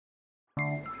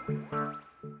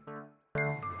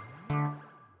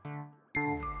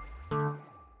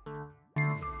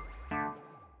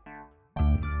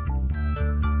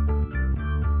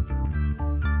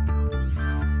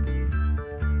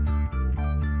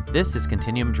This is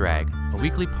Continuum Drag, a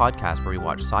weekly podcast where we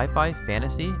watch sci-fi,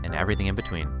 fantasy, and everything in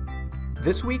between.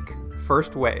 This week,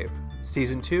 First Wave,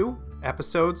 Season 2,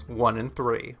 Episodes 1 and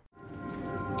 3.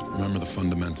 Remember the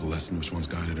fundamental lesson which once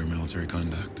guided our military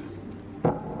conduct.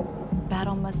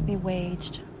 Battle must be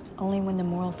waged only when the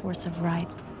moral force of right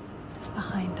is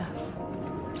behind us.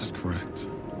 That's correct.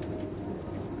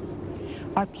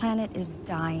 Our planet is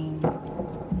dying.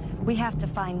 We have to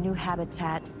find new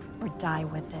habitat or die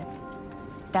with it.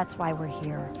 That's why we're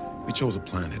here. We chose a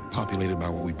planet populated by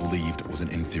what we believed was an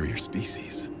inferior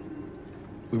species.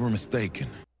 We were mistaken.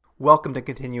 Welcome to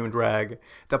Continuum Drag,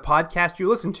 the podcast you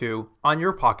listen to on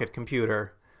your pocket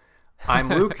computer. I'm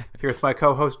Luke, here with my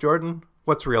co-host Jordan.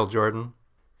 What's real, Jordan?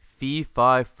 Fee,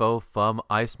 fi, fo, fum,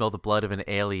 I smell the blood of an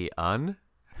alien.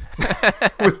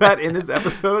 Was that in this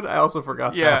episode? I also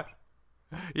forgot that.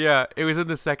 Yeah, it was in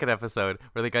the second episode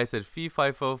where the guy said, fee,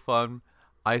 fi, fo, fum,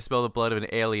 I smell the blood of an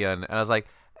alien. And I was like,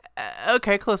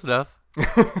 okay, close enough.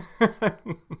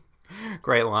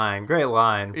 Great line, great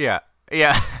line. Yeah.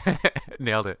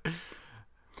 Nailed it.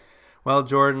 Well,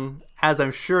 Jordan, as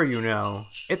I'm sure you know,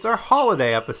 it's our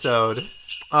holiday episode.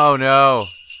 Oh, no.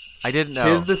 I didn't know.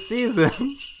 'Tis the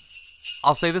season.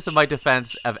 I'll say this in my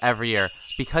defense of every year.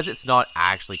 Because it's not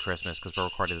actually Christmas, because we're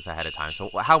recording this ahead of time. So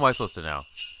how am I supposed to know?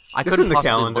 I couldn't the possibly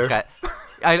calendar. look at...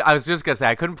 I was just going to say,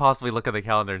 I couldn't possibly look at the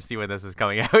calendar and see when this is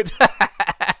coming out.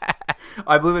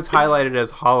 I believe it's highlighted as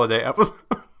holiday episode.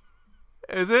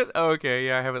 Is it? Oh, okay,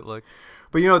 yeah, I haven't looked.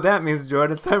 But you know what that means,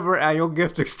 Jordan? It's time for annual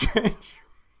gift exchange.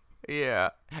 Yeah.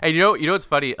 And you know what's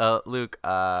funny, Luke?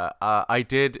 I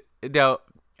did... Now,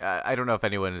 I don't know if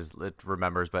anyone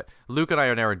remembers, but Luke and I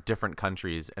are now in different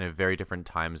countries and in very different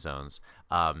time zones.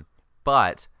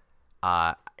 But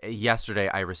yesterday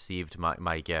I received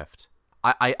my gift.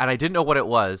 I didn't know what it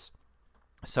was,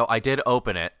 so I did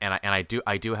open it, and I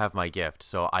do have my gift.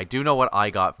 So I do know what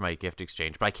I got for my gift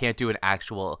exchange, but I can't do an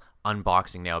actual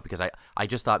unboxing now because I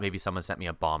just thought maybe someone sent me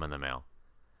a bomb in the mail.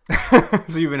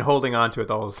 So you've been holding on to it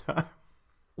the whole time.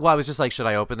 Well, I was just like, should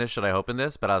I open this? Should I open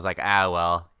this? But I was like,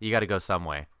 well, you got to go some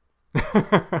way.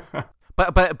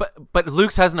 But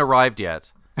Luke's hasn't arrived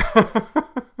yet.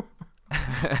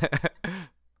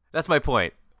 That's my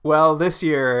point. Well, this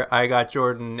year I got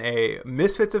Jordan a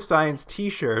Misfits of Science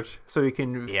t-shirt so he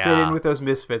can fit in with those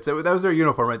Misfits. That was their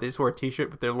uniform, right? They just wore a t-shirt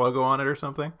with their logo on it or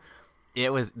something.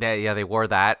 It was, they wore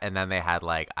that, and then they had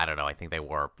I don't know, I think they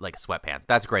wore sweatpants.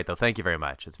 That's great though. Thank you very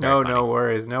much. It's very funny.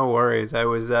 No worries. I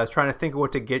was trying to think of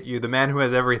what to get you, the man who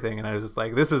has everything, and I was just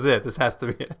like, this is it. This has to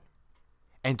be it.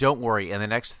 And don't worry, in the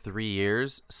next 3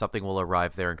 years, something will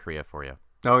arrive there in Korea for you.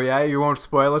 Oh yeah, you won't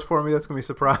spoil it for me? That's gonna be a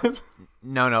surprise.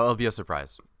 No, it'll be a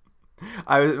surprise.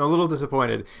 I was a little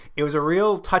disappointed. It was a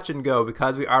real touch and go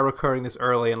because we are recording this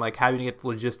early and having to get the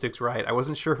logistics right. I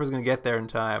wasn't sure if it was going to get there in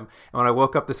time. And when I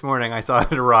woke up this morning, I saw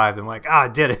it arrived. I'm like, I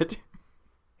did it.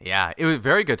 Yeah, it was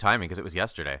very good timing because it was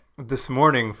yesterday. This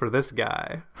morning for this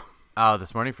guy. Oh,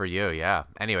 this morning for you, yeah.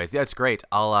 Anyways, that's great.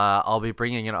 I'll be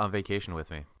bringing it on vacation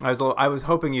with me. I was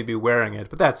hoping you'd be wearing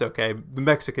it, but that's okay. The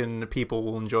Mexican people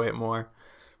will enjoy it more.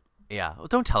 Yeah, well,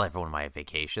 don't tell everyone my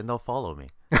vacation. They'll follow me.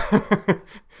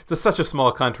 It's such a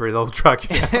small country. They'll track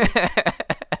you down.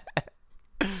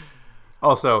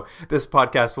 Also, this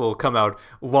podcast will come out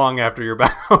long after you're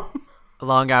back home.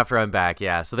 Long after I'm back,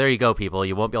 yeah. So there you go, people.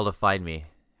 You won't be able to find me.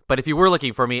 But if you were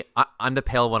looking for me, I'm the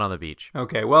pale one on the beach.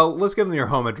 Okay, well, let's give them your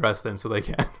home address then so they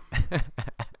can.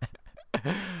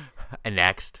 And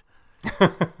next.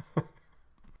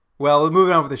 Well,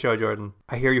 moving on with the show, Jordan.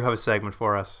 I hear you have a segment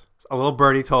for us. A little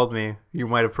birdie told me you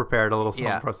might have prepared a little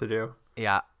something for us to do.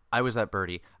 Yeah, I was that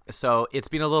birdie. So it's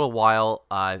been a little while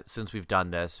since we've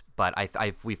done this, but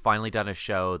we've finally done a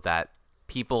show that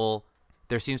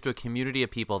there seems to be a community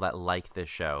of people that like this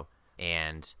show.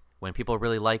 And when people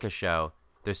really like a show,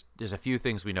 there's a few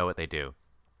things we know what they do.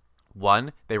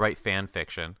 One, they write fan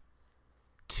fiction.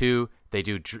 Two, they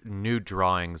do nude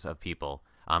drawings of people.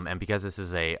 And because this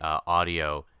is a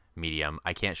audio medium,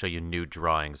 I can't show you nude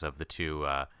drawings of the two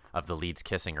of the leads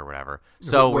kissing or whatever.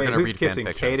 So we're going to read kissing?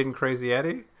 fan fiction. Kate and Crazy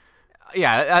Eddie?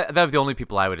 Yeah, they're the only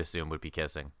people I would assume would be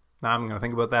kissing. I'm going to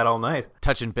think about that all night.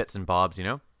 Touching bits and bobs, you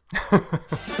know?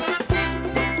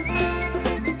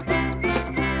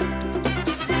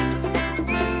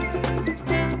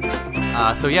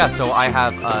 So I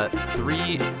have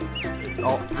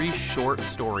three short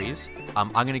stories. I'm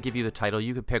going to give you the title.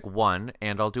 You can pick one,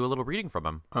 and I'll do a little reading from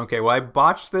them. Okay, well, I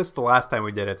botched this the last time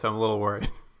we did it, so I'm a little worried.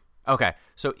 Okay,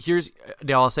 so here's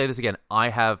now. I'll say this again. I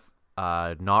have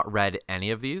not read any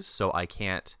of these, so I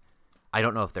can't. I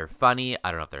don't know if they're funny.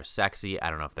 I don't know if they're sexy. I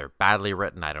don't know if they're badly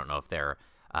written. I don't know if they're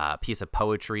a piece of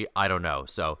poetry. I don't know.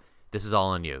 So this is all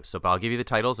on you. So, but I'll give you the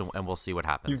titles, and we'll see what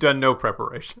happens. You've done no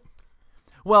preparation.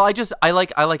 Well, I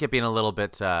like it being a little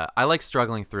bit. I like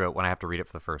struggling through it when I have to read it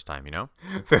for the first time. You know.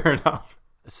 Fair enough.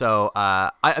 So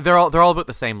they're all about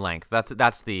the same length.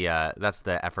 That's the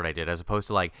effort I did, as opposed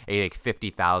to like a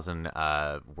 50,000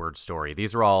 word story.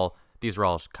 These are all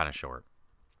kind of short.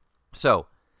 So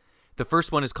the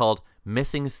first one is called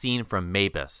Missing Scene from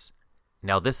Mabus.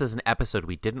 Now this is an episode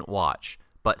we didn't watch,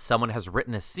 but someone has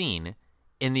written a scene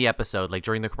in the episode, like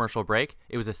during the commercial break.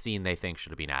 It was a scene they think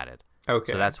should have been added.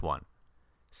 Okay. So that's one.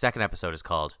 Second episode is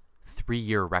called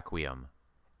 3-Year Requiem,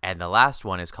 and the last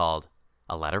one is called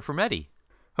A Letter from Eddie.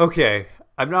 Okay,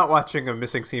 I'm not watching a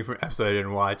missing scene from an episode I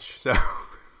didn't watch, so...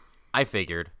 I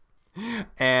figured.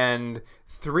 And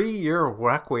 3-Year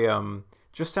Requiem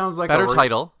just sounds like better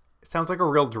title. It sounds like a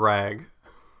real drag.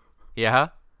 Yeah?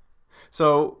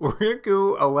 So we're going to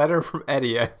do A Letter from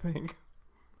Eddie, I think.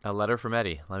 A Letter from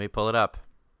Eddie. Let me pull it up.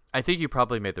 I think you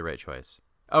probably made the right choice.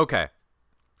 Okay.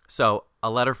 So, A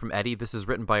Letter from Eddie, this is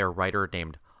written by a writer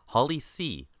named Holly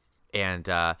C. And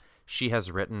she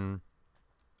has written...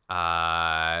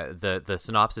 the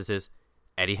synopsis is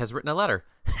Eddie has written a letter.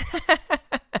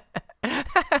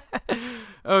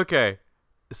 Okay,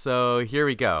 so here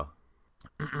we go.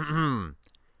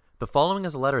 The following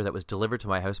is a letter that was delivered to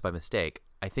my house by mistake.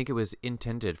 I think it was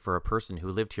intended for a person who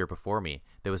lived here before me.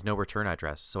 There was no return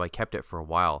address, so I kept it for a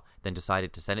while, then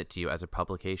decided to send it to you as a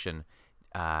publication.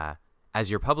 As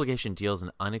your publication deals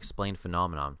an unexplained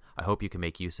phenomenon, I hope you can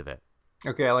make use of it.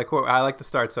 Okay, I like the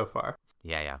start so far.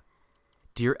 Yeah.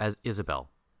 Dear Isabel,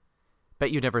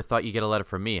 bet you never thought you'd get a letter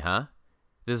from me, huh?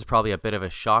 This is probably a bit of a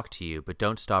shock to you, but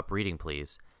don't stop reading,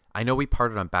 please. I know we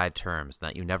parted on bad terms and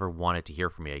that you never wanted to hear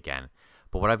from me again,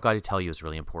 but what I've got to tell you is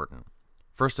really important.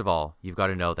 First of all, you've got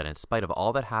to know that in spite of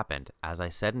all that happened, as I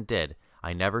said and did,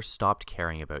 I never stopped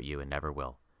caring about you and never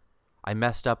will. I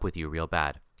messed up with you real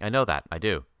bad. I know that, I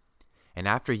do. And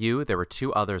after you, there were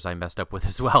 2 others I messed up with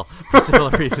as well, for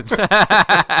similar reasons.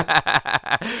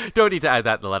 Don't need to add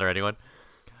that in the letter, anyone.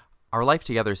 Our life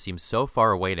together seems so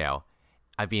far away now.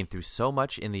 I've been through so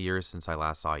much in the years since I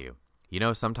last saw you. You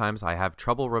know, sometimes I have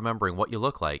trouble remembering what you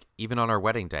look like, even on our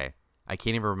wedding day. I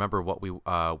can't even remember where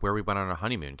we went on our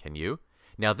honeymoon. Can you?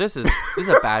 Now, this is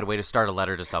a bad way to start a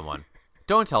letter to someone.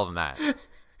 Don't tell them that.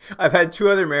 I've had 2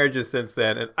 other marriages since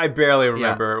then, and I barely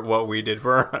remember what we did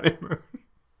for our honeymoon.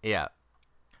 Yeah.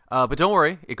 But don't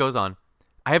worry, it goes on.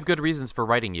 I have good reasons for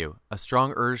writing you, a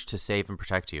strong urge to save and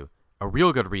protect you, a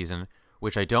real good reason,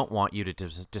 which I don't want you to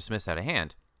dismiss out of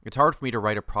hand. It's hard for me to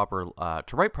write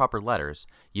proper letters.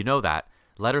 You know that.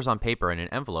 Letters on paper and in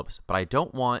envelopes, but I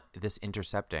don't want this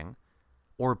intercepting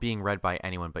or being read by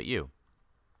anyone but you.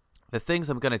 The things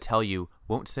I'm going to tell you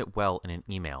won't sit well in an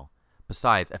email.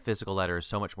 Besides, a physical letter is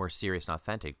so much more serious and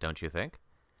authentic, don't you think?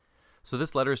 So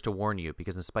this letter is to warn you,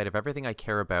 because in spite of everything I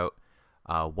care about,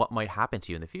 what might happen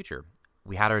to you in the future,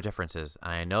 we had our differences,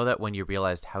 and I know that when you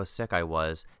realized how sick I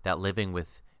was, that living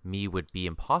with me would be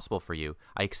impossible for you,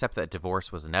 I accept that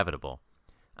divorce was inevitable.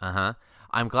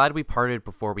 I'm glad we parted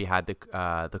before we had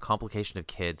the complication of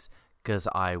kids, because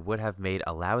I would have made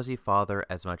a lousy father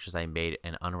as much as I made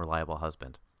an unreliable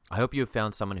husband. I hope you have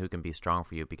found someone who can be strong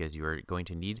for you, because you are going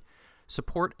to need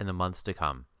support in the months to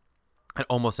come. It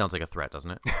almost sounds like a threat,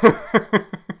 doesn't it?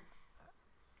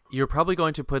 You're probably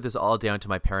going to put this all down to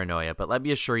my paranoia, but let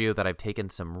me assure you that I've taken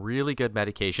some really good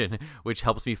medication, which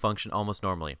helps me function almost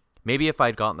normally. Maybe if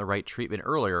I'd gotten the right treatment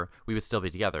earlier, we would still be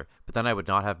together, but then I would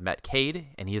not have met Cade,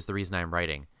 and he is the reason I'm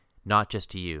writing. Not just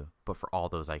to you, but for all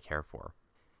those I care for.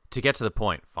 To get to the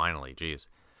point, finally, geez.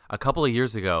 A couple of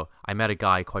years ago, I met a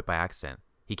guy quite by accident.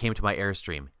 He came to my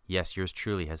Airstream. Yes, yours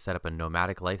truly has set up a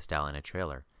nomadic lifestyle in a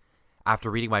trailer.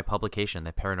 After reading my publication,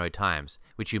 The Paranoid Times,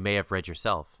 which you may have read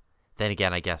yourself. Then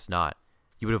again, I guess not.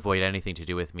 You would avoid anything to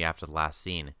do with me after the last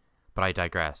scene. But I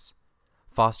digress.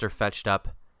 Foster fetched up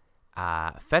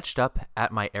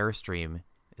at my Airstream.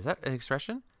 Is that an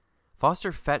expression?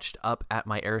 Foster fetched up at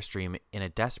my Airstream in a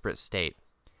desperate state.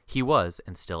 He was,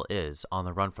 and still is, on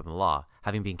the run from the law,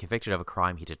 having been convicted of a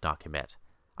crime he did not commit.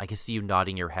 I can see you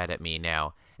nodding your head at me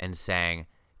now and saying,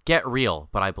 "Get real,"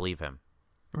 but I believe him.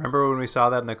 Remember when we saw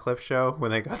that in the clip show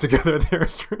when they got together at the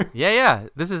Airstream? Yeah.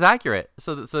 This is accurate.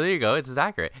 So there you go. It's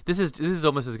accurate. This is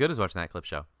almost as good as watching that clip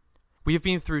show. We have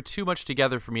been through too much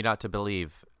together for me not to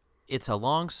believe. It's a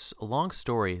long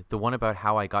story, the one about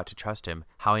how I got to trust him,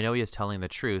 how I know he is telling the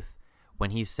truth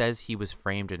when he says he was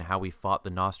framed, and how we found the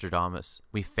Nostradamus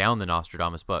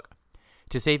book.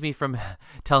 To save me from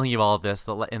telling you all of this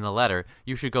in the letter,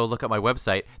 you should go look at my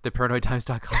website,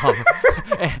 theparanoidtimes.com,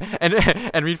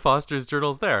 and read Foster's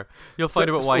journals there. You'll find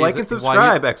out why like and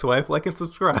subscribe, ex-wife. Like and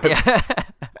subscribe. Yeah.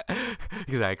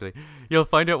 Exactly. You'll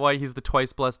find out why he's the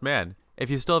twice blessed man. If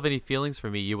you still have any feelings for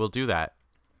me, you will do that.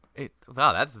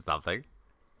 Wow, that's something.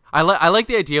 I like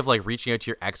the idea of like reaching out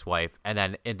to your ex-wife and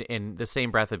then in the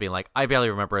same breath of being like, I barely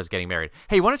remember us getting married.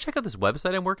 Hey, you want to check out this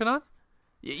website I'm working on?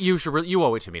 You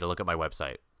owe it to me to look at my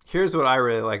website. Here's what I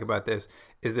really like about this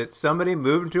is that somebody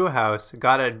moved into a house,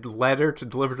 got a letter to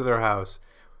deliver to their house,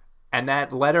 and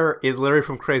that letter is literally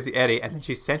from Crazy Eddie, and then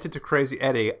she sent it to Crazy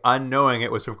Eddie unknowing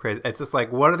it was from Crazy. It's just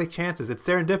like, what are the chances? It's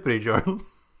serendipity, Jordan.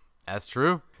 That's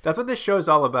true. That's what this show's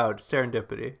all about,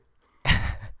 serendipity.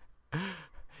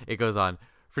 It goes on.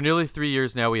 For nearly 3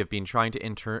 years now, we have been trying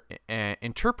to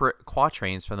interpret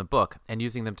quatrains from the book and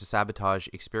using them to sabotage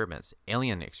experiments,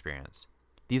 alien experiments.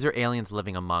 These are aliens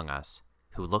living among us,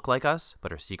 who look like us,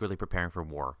 but are secretly preparing for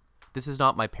war. This is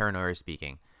not my paranoia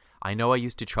speaking. I know I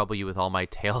used to trouble you with all my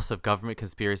tales of government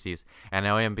conspiracies, and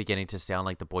now I am beginning to sound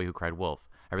like the boy who cried wolf.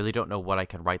 I really don't know what I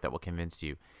can write that will convince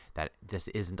you that this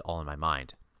isn't all in my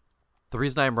mind. The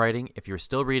reason I am writing, if you're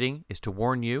still reading, is to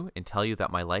warn you and tell you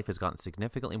that my life has gotten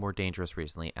significantly more dangerous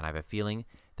recently, and I have a feeling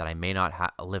that I may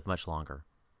not live much longer.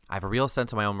 I have a real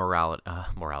sense of my own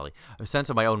a sense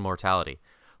of my own mortality.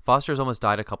 Foster has almost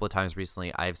died a couple of times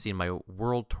recently. I have seen my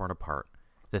world torn apart.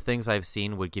 The things I have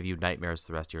seen would give you nightmares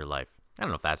the rest of your life. I don't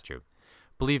know if that's true.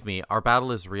 Believe me, our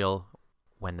battle is real.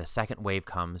 When the second wave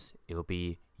comes, it will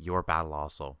be your battle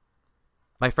also.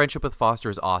 My friendship with Foster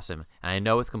is awesome, and I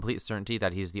know with complete certainty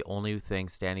that he is the only thing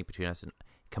standing between us and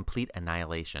complete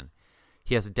annihilation.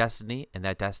 He has a destiny, and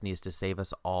that destiny is to save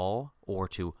us all or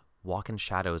to walk in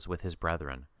shadows with his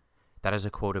brethren. That is a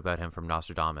quote about him from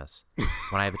Nostradamus.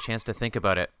 When I have a chance to think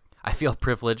about it, I feel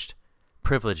privileged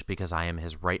because I am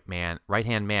his right-hand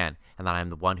man, and that I am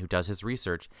the one who does his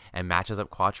research and matches up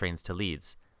quatrains to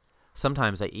leads.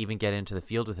 Sometimes I even get into the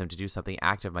field with him to do something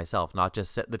active myself, not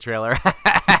just sit in the trailer.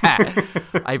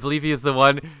 I believe he is the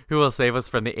one who will save us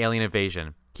from the alien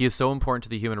invasion. He is so important to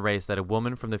the human race that a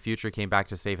woman from the future came back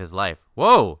to save his life.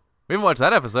 Whoa! We haven't watched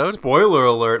that episode. Spoiler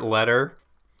alert, letter.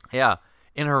 Yeah.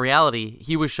 In her reality,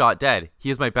 he was shot dead. He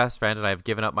is my best friend, and I've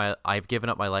given up my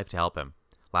life to help him.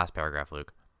 Last paragraph,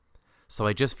 Luke. So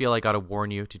I just feel I gotta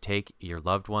warn you to take your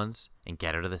loved ones and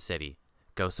get out of the city.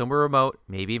 Go somewhere remote,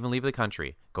 maybe even leave the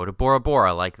country. Go to Bora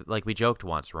Bora, like we joked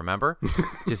once, remember?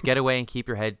 Just get away and keep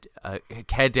your head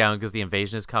down because the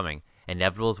invasion is coming.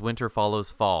 Inevitable as winter follows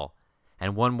fall.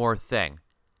 And one more thing.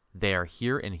 They are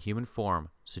here in human form,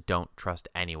 so don't trust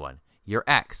anyone. Your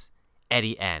ex,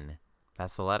 Eddie N.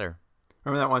 That's the letter.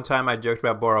 Remember that one time I joked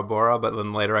about Bora Bora, but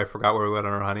then later I forgot where we went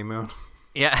on our honeymoon?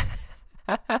 Yeah.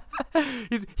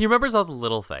 He remembers all the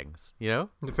little things, you know?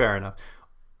 Fair enough.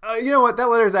 You know what? That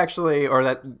letter is actually, or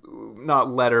that,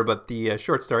 not letter, but the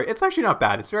short story, it's actually not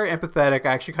bad. It's very empathetic. I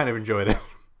actually kind of enjoyed it.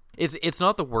 It's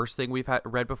not the worst thing we've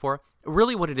read before.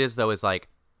 Really what it is, though, is like,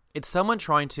 it's someone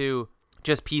trying to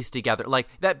just piece together, like,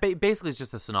 that basically is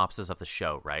just a synopsis of the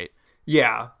show, right?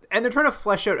 Yeah. And they're trying to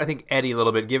flesh out, I think, Eddie a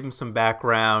little bit, give him some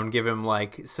background, give him,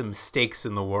 like, some stakes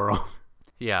in the world.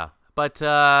 Yeah. But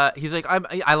he's like,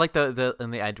 I like the in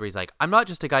the end where he's like, I'm not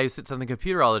just a guy who sits on the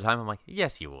computer all the time. I'm like,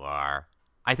 yes, you are.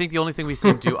 I think the only thing we see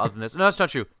him do other than this, no, that's not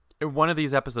true. In one of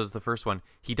these episodes, the first one,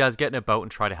 he does get in a boat and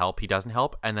try to help. He doesn't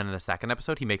help. And then in the second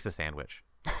episode, he makes a sandwich.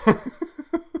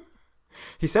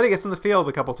 He said he gets in the field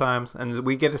a couple times, and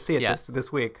we get to see it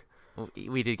this week.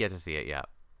 We did get to see it, yeah.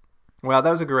 Well,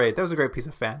 that was a great piece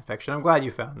of fan fiction. I'm glad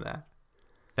you found that.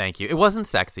 Thank you. It wasn't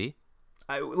sexy.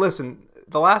 Listen,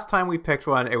 the last time we picked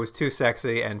one, it was too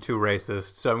sexy and too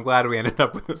racist, so I'm glad we ended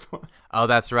up with this one. Oh,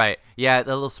 that's right. Yeah,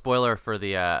 the little spoiler for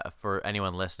the for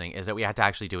anyone listening is that we had to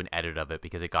actually do an edit of it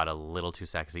because it got a little too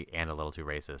sexy and a little too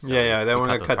racist. So yeah, that one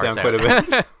got cut down quite a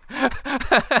bit.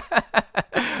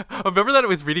 I remember that I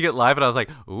was reading it live and I was like,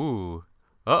 ooh,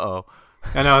 uh-oh.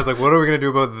 And I was like, what are we going to do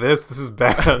about this? This is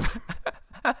bad.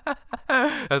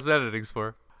 That's what editing's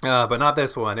for. But not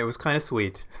this one. It was kind of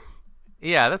sweet.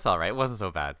 Yeah, that's all right. It wasn't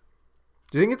so bad.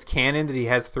 Do you think it's canon that he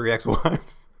has 3 ex-wives?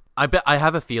 I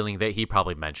have a feeling that he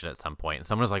probably mentioned it at some point. And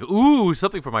someone was like, ooh,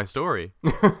 something for my story.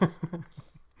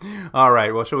 All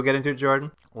right. Well, shall we get into it,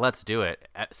 Jordan? Let's do it.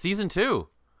 Season 2.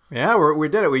 Yeah, we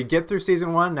did it. We get through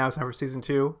Season 1. Now it's time for Season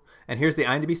 2. And here's the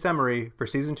IMDb summary for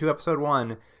Season 2, Episode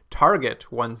 1, Target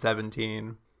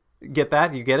 117. Get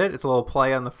that? You get it? It's a little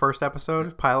play on the first episode,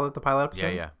 the pilot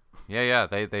episode. Yeah.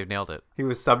 They've nailed it. He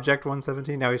was Subject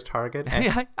 117. Now he's Target.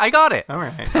 Yeah, I got it. All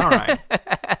right.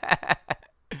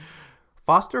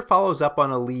 Foster follows up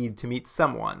on a lead to meet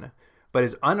someone, but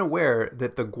is unaware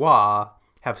that the Gua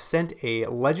have sent a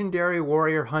legendary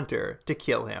warrior hunter to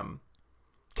kill him.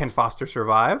 Can Foster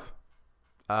survive?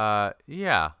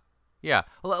 Yeah.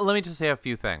 Let me just say a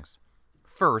few things.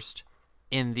 First,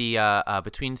 in the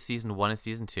between season 1 and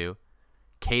season 2,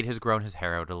 Cade has grown his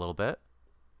hair out a little bit.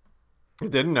 I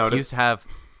didn't notice.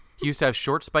 He used to have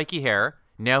short, spiky hair.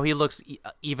 Now he looks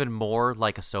even more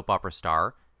like a soap opera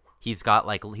star. He's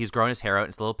grown his hair out.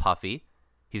 It's a little puffy.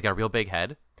 He's got a real big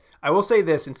head. I will say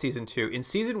this in season 2. In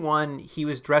season 1, he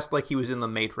was dressed like he was in The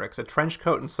Matrix, a trench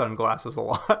coat and sunglasses a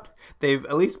lot. They've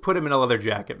at least put him in a leather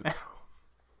jacket now.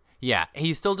 Yeah,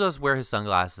 he still does wear his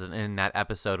sunglasses in that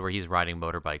episode where he's riding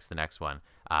motorbikes, the next one.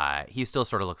 He still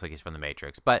sort of looks like he's from The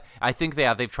Matrix. But I think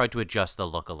they've tried to adjust the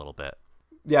look a little bit.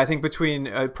 Yeah, I think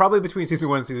probably between season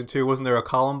 1 and season 2, wasn't there a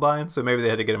Columbine? So maybe they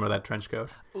had to get him out of that trench coat.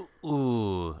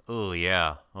 Ooh,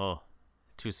 yeah. Oh,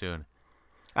 too soon.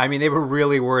 I mean, they were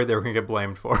really worried they were going to get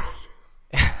blamed for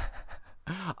it.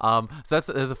 So that's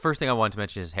the first thing I wanted to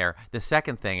mention, is hair. The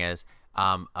second thing is,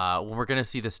 when we're going to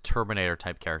see this Terminator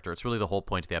type character, it's really the whole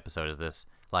point of the episode is this,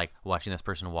 like, watching this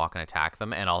person walk and attack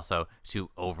them, and also to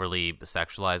overly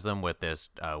sexualize them with this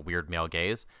weird male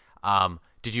gaze.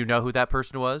 Did you know who that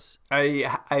person was?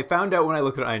 I found out when I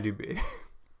looked at IMDb.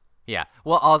 Yeah.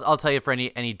 Well, I'll tell you, for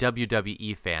any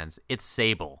WWE fans, it's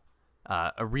Sable.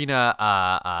 Arena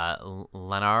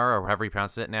Lenar, or however you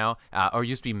pronounce it now, or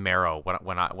used to be Mero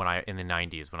when I in the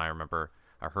 90s, when I remember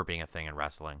her being a thing in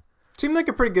wrestling. Seemed like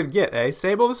a pretty good get, eh?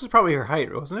 Sable, this is probably her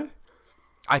height, wasn't it?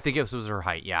 I think it was her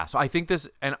height, yeah. So I think this,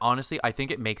 and honestly, I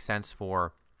think it makes sense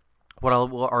for what I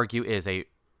will argue is a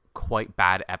quite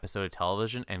bad episode of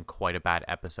television and quite a bad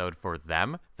episode for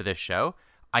them, for this show.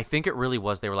 I think it really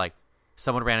was, they were like,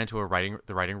 someone ran into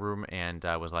the writing room and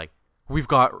was like, we've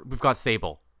got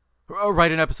Sable.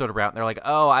 Write an episode around. And they're like,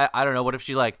 oh, I don't know. What if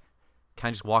she like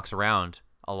kind of just walks around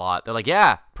a lot? They're like,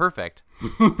 yeah, perfect.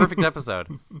 Perfect episode.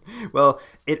 Well,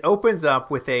 it opens up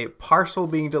with a parcel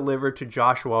being delivered to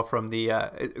Joshua from the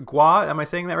Gua. Am I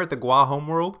saying that right? The Gua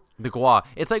homeworld? The Gua.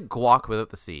 It's like guac without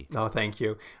the C. Oh, thank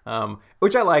you.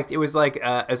 Which I liked. It was like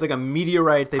it's like a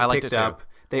meteorite they picked up.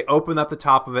 They open up the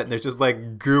top of it, and there's just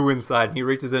like goo inside. And he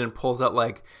reaches in and pulls out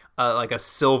like a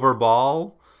silver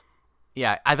ball.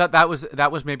 Yeah, I thought that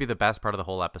was maybe the best part of the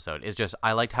whole episode. Is just,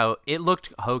 I liked how it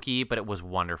looked hokey, but it was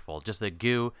wonderful. Just the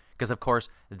goo, because of course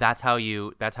that's how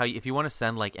you if you want to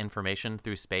send like information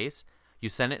through space, you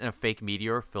send it in a fake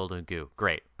meteor filled in goo.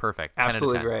 Great, perfect. 10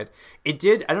 Absolutely out of 10. great. It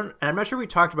did. I'm not sure we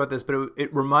talked about this, but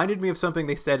it reminded me of something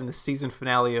they said in the season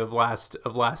finale of last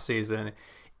season,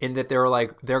 in that they were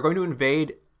like, they're going to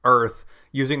invade Earth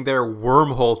using their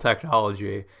wormhole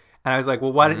technology. And I was like,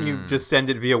 well, why didn't you just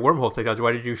send it via wormhole technology?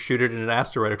 Why did you shoot it in an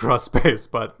asteroid across space?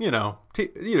 But,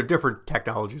 different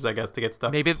technologies, I guess, to get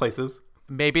stuff places.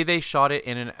 Maybe they shot it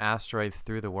in an asteroid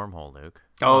through the wormhole, Luke.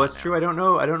 Oh, that's true. I don't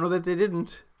know that they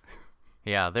didn't.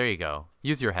 Yeah, there you go.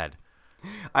 Use your head.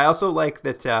 I also like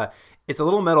that it's a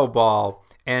little metal ball,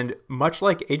 and much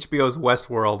like HBO's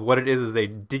Westworld, what it is a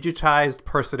digitized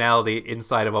personality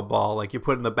inside of a ball, like you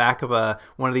put in the back of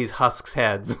one of these husks'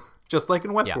 heads, just like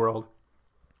in Westworld.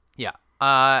 Yeah,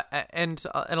 and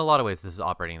in a lot of ways, this is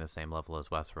operating at the same level as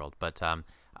Westworld. But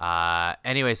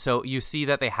anyway, so you see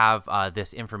that they have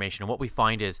this information, and what we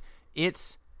find is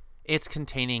it's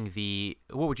containing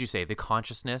what would you say, the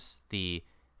consciousness,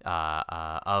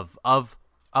 of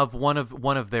one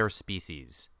of their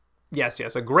species. Yes,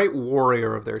 a great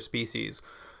warrior of their species,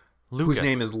 Lucas, whose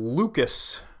name is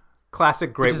Lucas.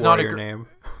 Classic great warrior name.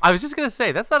 I was just gonna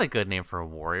say, that's not a good name for a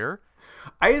warrior.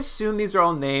 I assume these are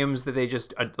all names that they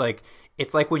just like.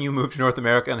 It's like when you move to North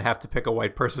America and have to pick a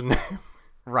white person name.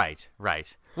 Right.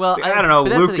 Well, I don't know,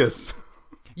 Lucas.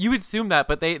 You would assume that,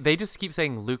 but they just keep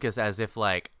saying Lucas as if,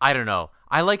 like, I don't know.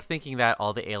 I like thinking that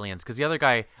all the aliens, because the other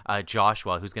guy,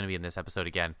 Joshua, who's going to be in this episode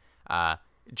again,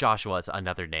 Joshua is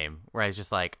another name. Where I was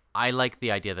just like, I like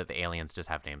the idea that the aliens just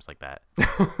have names like that.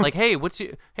 Like, hey, what's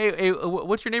your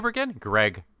neighbor again?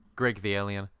 Greg the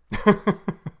alien.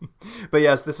 But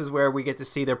yes, this is where we get to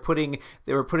see they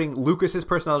were putting Lucas's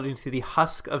personality into the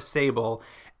husk of Sable,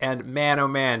 and man, oh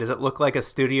man, does it look like a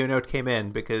studio note came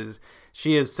in, because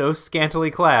she is so scantily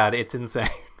clad, it's insane.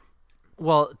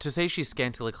 Well, to say she's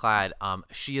scantily clad,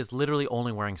 she is literally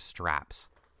only wearing straps.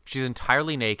 She's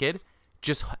entirely naked,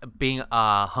 just being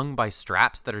hung by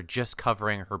straps that are just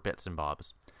covering her bits and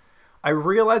bobs. I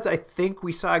realized, I think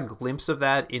we saw a glimpse of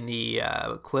that in the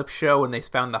clip show when they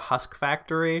found the husk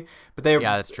factory. But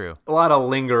yeah, that's true. A lot of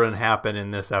lingering happen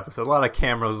in this episode. A lot of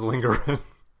cameras lingering.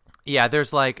 Yeah,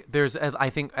 there's I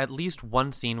think at least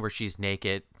one scene where she's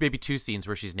naked, maybe two scenes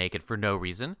where she's naked for no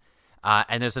reason.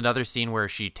 And there's another scene where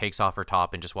she takes off her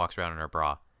top and just walks around in her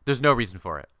bra. There's no reason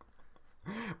for it.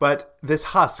 But this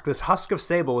husk of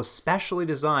Sable, was specially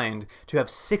designed to have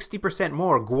 60%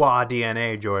 more Gua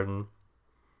DNA, Jordan.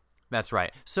 That's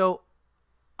right. So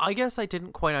I guess I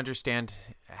didn't quite understand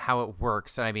how it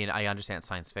works. I mean, I understand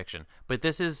science fiction, but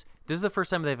this is the first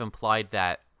time they've implied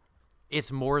that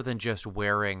it's more than just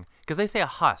wearing, because they say a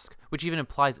husk, which even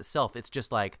implies itself it's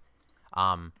just like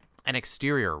an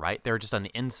exterior, right? They're just on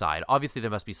the inside. Obviously, there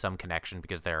must be some connection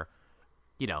because they're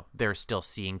still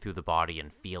seeing through the body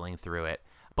and feeling through it.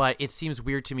 But it seems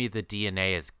weird to me the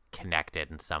DNA is connected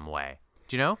in some way.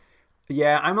 Do you know?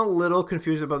 Yeah, I'm a little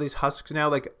confused about these husks now.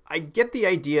 Like, I get the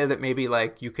idea that maybe,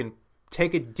 like, you can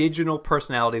take a digital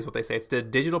personality, is what they say. It's the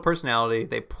digital personality.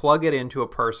 They plug it into a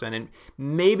person, and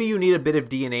maybe you need a bit of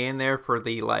DNA in there for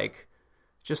the, like,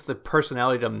 just the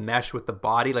personality to mesh with the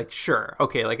body. Like, sure,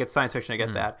 okay, like, it's science fiction, I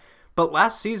get that. But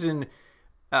last season,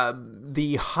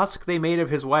 the husk they made of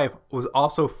his wife was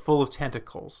also full of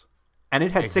tentacles, and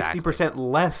it had 60%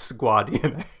 less Gua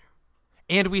DNA.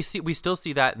 And we still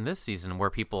see that in this season where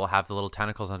people have the little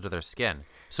tentacles under their skin.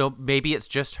 So maybe it's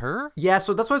just her? Yeah,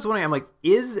 so that's what I was wondering. I'm like,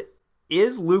 is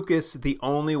Lucas the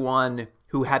only one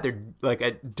who had their, like,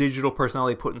 a digital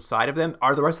personality put inside of them?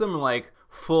 Are the rest of them, like,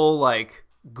 full, like,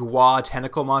 Gua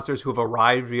tentacle monsters who have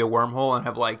arrived via wormhole and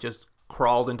have, like, just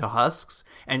crawled into husks?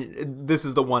 And this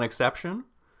is the one exception?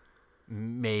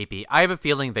 Maybe. I have a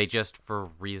feeling they just, for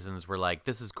reasons, were like,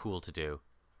 this is cool to do.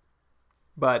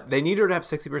 But they need her to have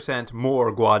 60%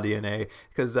 more Gua DNA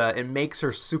because it makes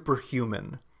her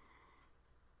superhuman.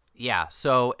 Yeah,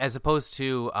 so as opposed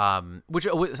to, which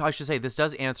I should say, this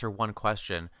does answer one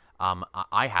question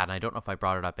I had, and I don't know if I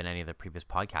brought it up in any of the previous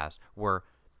podcasts,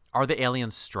 are the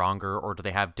aliens stronger or do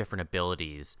they have different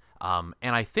abilities? And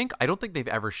I don't think they've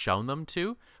ever shown them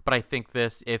to, but I think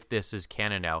if this is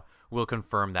canon now, will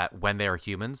confirm that when they are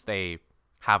humans, they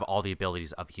have all the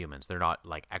abilities of humans. They're not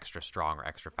like extra strong or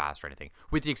extra fast or anything,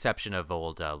 with the exception of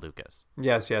old Lucas.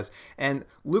 Yes. And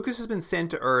Lucas has been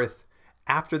sent to Earth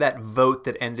after that vote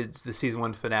that ended the season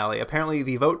 1 finale. Apparently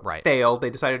the vote failed. They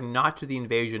decided not to the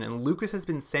invasion, and Lucas has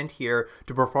been sent here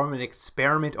to perform an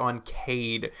experiment on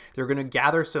Cade. They're going to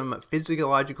gather some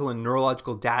physiological and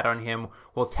neurological data on him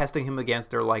while testing him against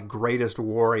their, like, greatest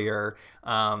warrior,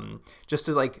 just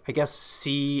to, like, I guess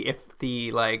see if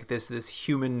the, like, this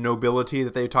human nobility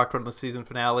that they talked about in the season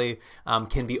finale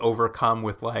can be overcome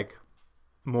with, like,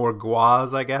 more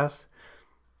Guas, I guess.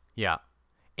 Yeah.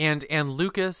 And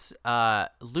Lucas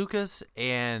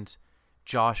and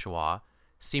Joshua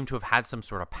seem to have had some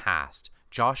sort of past.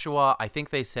 Joshua, I think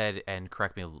they said, and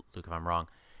correct me, Luke, if I'm wrong,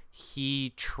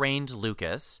 he trained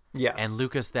Lucas. Yes. And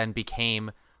Lucas then became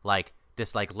like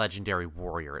this like legendary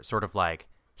warrior. It's sort of like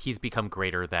he's become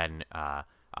greater than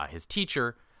his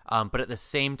teacher. But at the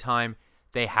same time,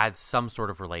 they had some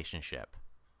sort of relationship.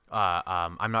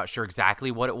 I'm not sure exactly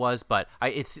what it was, but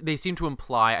they seem to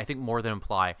imply, I think more than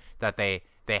imply, that they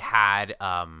had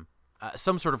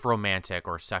some sort of romantic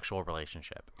or sexual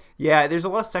relationship. Yeah, there's a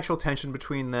lot of sexual tension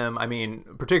between them. I mean,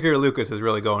 particularly Lucas is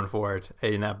really going for it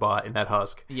in that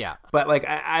husk. Yeah. But like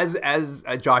as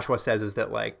Joshua says, is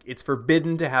that like it's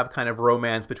forbidden to have kind of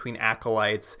romance between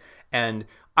acolytes. And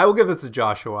I will give this to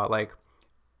Joshua. Like,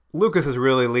 Lucas is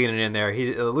really leaning in there.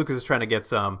 Lucas is trying to get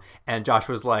some, and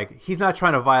Joshua's like, he's not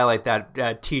trying to violate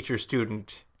that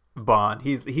teacher-student bond.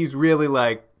 He's really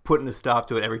like putting a stop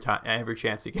to it every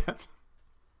chance he gets.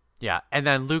 Yeah, and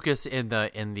then Lucas in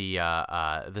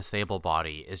the Sable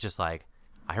body is just like,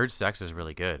 I heard sex is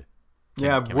really good.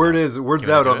 Word's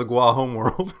out on the Gua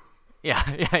homeworld.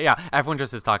 Yeah. Everyone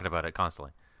just is talking about it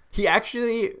constantly. He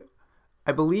actually,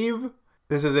 I believe,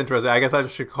 this is interesting. I guess I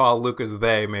should call Lucas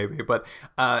they, maybe. But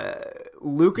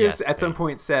Lucas at some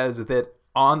point says that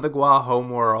on the Gua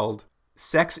homeworld,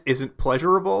 sex isn't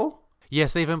pleasurable.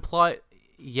 Yes, they've implied.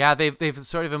 Yeah, they've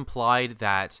sort of implied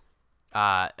that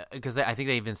because I think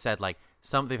they even said like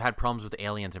they've had problems with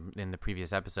aliens in the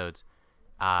previous episodes,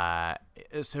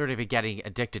 sort of getting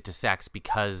addicted to sex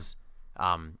because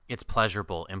it's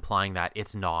pleasurable, implying that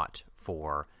it's not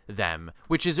for them,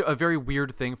 which is a very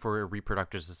weird thing for a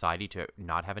reproductive society to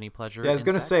not have any pleasure. Yeah, I was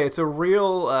going to say it's a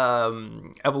real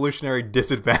evolutionary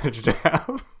disadvantage to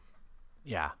have.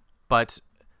 Yeah, but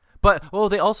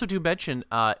they also do mention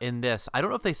in this, I don't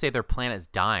know if they say their planet's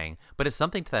dying, but it's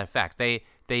something to that effect.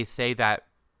 They say that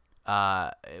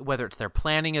whether it's their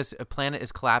planet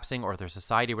is collapsing or their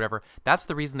society or whatever, that's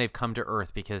the reason they've come to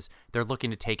Earth, because they're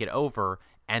looking to take it over,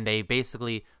 and they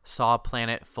basically saw a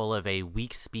planet full of a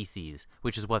weak species,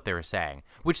 which is what they were saying.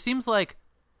 Which seems like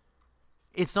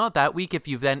it's not that weak if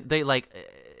they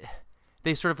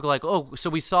sort of go like, oh, so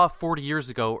we saw 40 years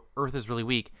ago Earth is really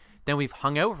weak. then we've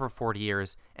hung out for 40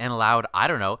 years and allowed, I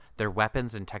don't know, their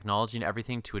weapons and technology and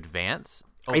everything to advance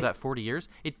over that 40 years.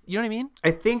 You know what I mean?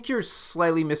 I think you're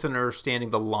slightly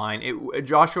misunderstanding the line.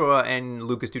 Joshua and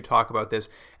Lucas do talk about this,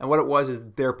 and what it was is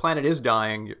their planet is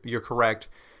dying. You're correct.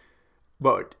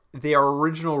 But their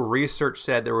original research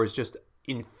said there was just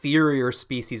inferior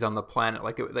species on the planet,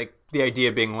 like the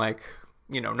idea being like,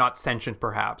 not sentient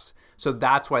perhaps. So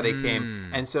that's why they came.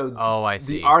 And so I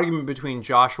see. The argument between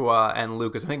Joshua and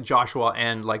Lucas, I think Joshua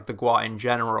and like the Gwa in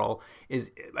general, is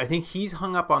I think he's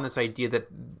hung up on this idea that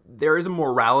there is a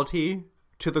morality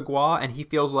to the Gwa, and he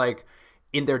feels like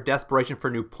in their desperation for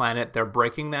a new planet, they're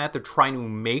breaking that. They're trying to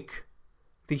make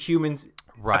the humans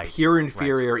appear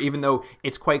inferior, even though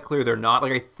it's quite clear they're not.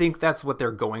 Like, I think that's what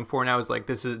they're going for now, is like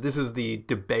this is the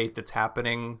debate that's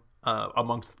happening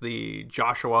amongst the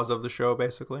Joshuas of the show,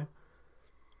 basically.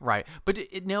 Right. But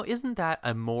now, isn't that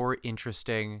a more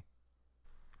interesting...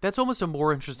 That's almost a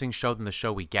more interesting show than the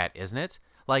show we get, isn't it?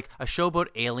 Like, a show about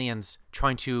aliens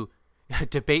trying to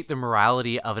debate the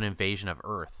morality of an invasion of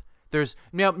Earth. There's...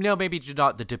 No, maybe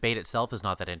not, the debate itself is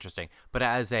not that interesting, but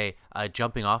as a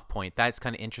jumping off point, that's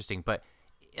kind of interesting. But,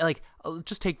 like,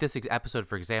 just take this episode,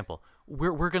 for example.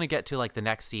 We're going to get to, like, the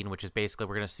next scene, which is basically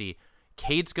we're going to see...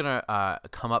 Cade's going to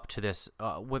come up to this,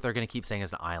 what they're going to keep saying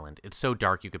is an island. It's so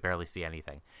dark you could barely see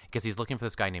anything, because he's looking for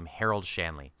this guy named Harold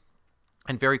Shanley.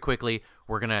 And very quickly,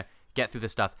 we're going to get through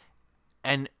this stuff.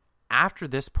 And after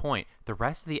this point, the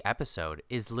rest of the episode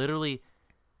is literally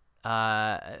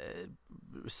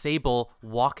Sable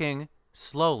walking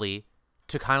slowly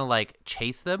to kind of like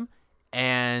chase them,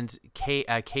 and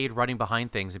Cade running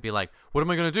behind things and be like, what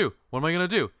am I going to do? What am I going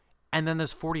to do? And then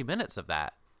there's 40 minutes of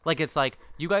that. Like, it's like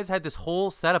you guys had this whole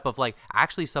setup of like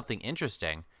actually something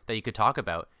interesting that you could talk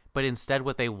about, but instead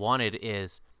what they wanted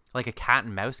is like a cat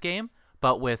and mouse game,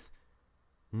 but with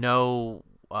no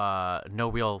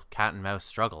real cat and mouse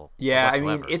struggle. Yeah, whatsoever.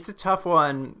 I mean, it's a tough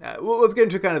one. Well, let's get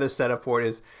into kind of the setup for it.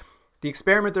 Is the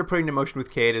experiment they're putting into motion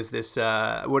with Cade is this,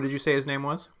 what did you say his name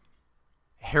was?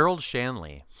 Harold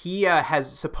Shanley. He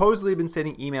has supposedly been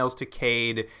sending emails to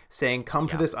Cade saying, come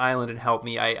to this island and help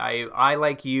me. I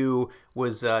like you,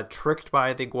 was tricked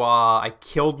by the Gwa. I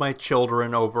killed my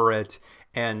children over it,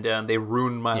 and they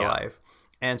ruined my life.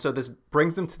 And so this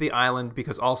brings them to the island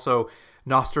because also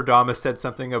Nostradamus said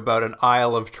something about an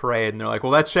Isle of Trade. And they're like,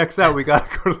 well, that checks out. We got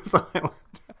to go to this island.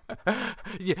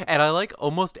 Yeah, and I like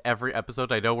almost every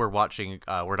episode. I know we're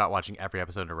not watching every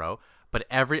episode in a row, but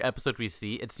every episode we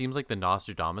see, it seems like the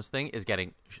Nostradamus thing is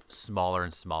getting smaller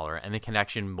and smaller, and the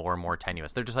connection more and more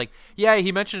tenuous. They're just like, yeah,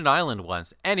 he mentioned an island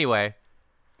once. Anyway.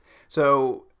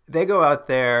 So they go out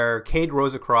there, Cade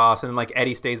rows across, and like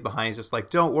Eddie stays behind. He's just like,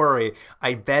 don't worry,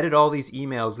 I vetted all these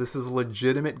emails. This is a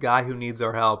legitimate guy who needs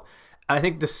our help. And I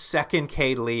think the second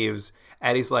Cade leaves,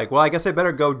 Eddie's like, well, I guess I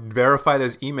better go verify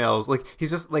those emails. Like,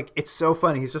 he's just like, it's so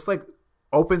funny. He's just like,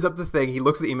 opens up the thing. He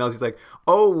looks at the emails. He's like,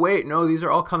 oh, wait, no, these are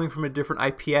all coming from a different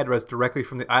IP address directly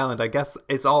from the island. I guess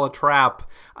it's all a trap.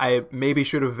 I maybe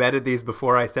should have vetted these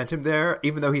before I sent him there,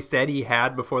 even though he said he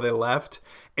had before they left.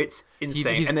 It's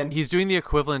insane. And then he's doing the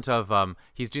equivalent of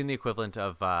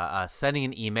sending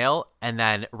an email and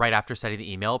then right after sending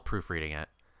the email, proofreading it.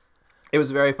 It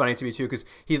was very funny to me too, because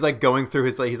he's like going through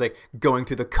going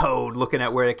through the code, looking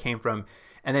at where it came from,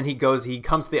 and then he comes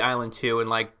to the island too, and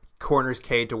like corners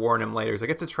Cade to warn him later. He's like,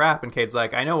 it's a trap, and Cade's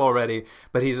like, I know already,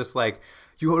 but he's just like,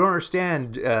 you don't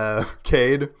understand,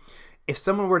 Cade. If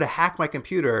someone were to hack my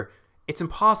computer, it's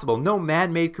impossible. No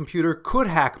man-made computer could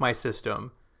hack my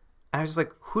system. And I was just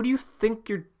like, who do you think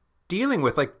you're dealing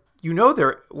with? Like,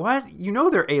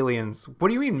 they're aliens. What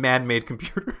do you mean man-made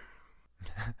computer?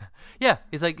 Yeah,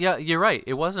 he's like, yeah, you're right.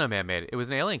 It wasn't a man-made. It was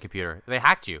an alien computer. They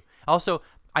hacked you. Also,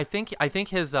 I think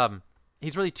his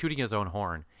he's really tooting his own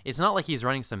horn. It's not like he's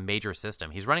running some major system.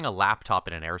 He's running a laptop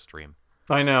in an Airstream.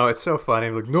 I know, it's so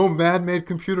funny. Like, no man-made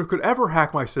computer could ever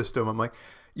hack my system. I'm like,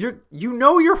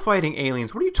 you're fighting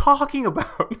aliens. What are you talking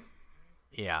about?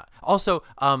 Yeah. Also,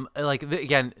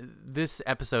 again, this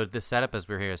episode, this setup as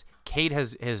we're here is Cade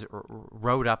has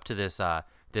rowed up to this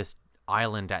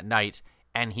island at night,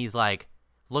 and he's like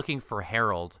looking for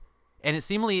Harold, and it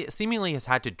seemingly has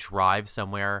had to drive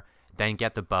somewhere, then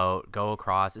get the boat, go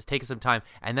across. It's taken some time,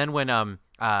 and then when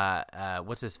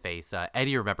what's his face,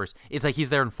 Eddie remembers, it's like he's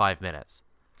there in 5 minutes,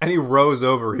 and he rows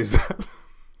over. He says,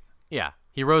 yeah,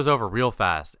 he rows over real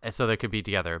fast, and so they could be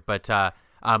together. But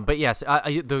yes,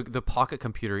 the pocket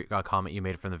computer comment you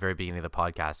made from the very beginning of the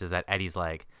podcast is that Eddie's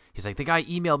like, he's like, the guy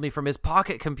emailed me from his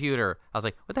pocket computer. I was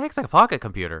like, what the heck's like a pocket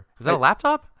computer? Is that a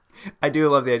laptop? I do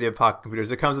love the idea of pocket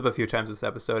computers. It comes up a few times this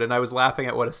episode, and I was laughing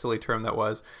at what a silly term that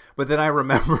was. But then I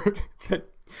remembered that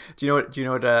Do you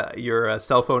know what your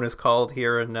cell phone is called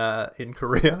here in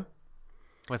Korea?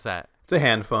 What's that? It's a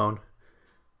hand phone.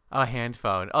 A hand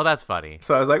phone. Oh, that's funny.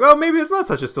 So I was like, well, maybe it's not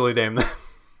such a silly name then.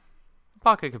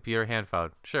 Pocket computer, hand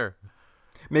phone. Sure.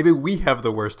 Maybe we have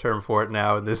the worst term for it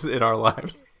now in our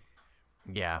lives.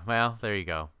 Yeah, well, there you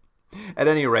go. At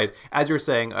any rate, as you were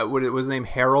saying, was his name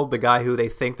Harold, the guy who they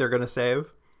think they're going to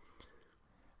save?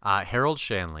 Harold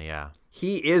Shanley, yeah.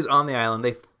 He is on the island.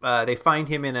 They find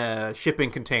him in a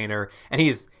shipping container, and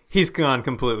he's gone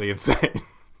completely insane.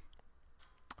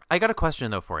 I got a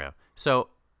question, though, for you. So,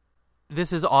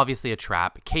 this is obviously a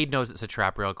trap. Cade knows it's a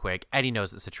trap real quick. Eddie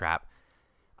knows it's a trap.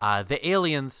 The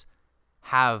aliens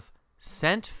have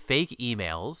sent fake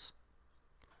emails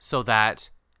so that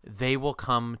they will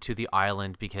come to the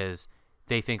island because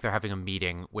they think they're having a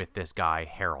meeting with this guy,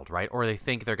 Harold, right? Or they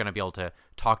think they're going to be able to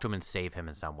talk to him and save him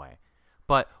in some way.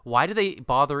 But why do they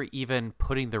bother even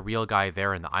putting the real guy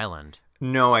there in the island?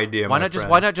 No idea. Why not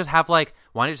just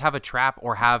have a trap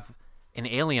or have an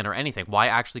alien or anything? Why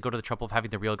actually go to the trouble of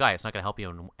having the real guy? It's not going to help you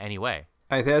in any way.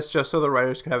 I think that's just so the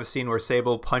writers could have a scene where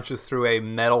Sable punches through a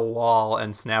metal wall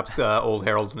and snaps old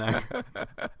Harold's neck.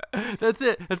 That's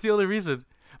it. That's the only reason.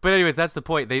 But anyways, that's the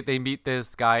point. They meet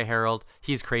this guy, Harold.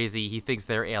 He's crazy. He thinks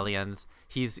they're aliens.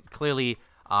 He's clearly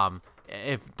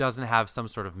doesn't have some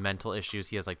sort of mental issues.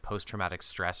 He has like post-traumatic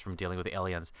stress from dealing with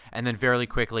aliens. And then very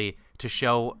quickly, to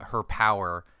show her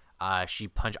power, she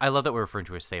punch. I love that we're referring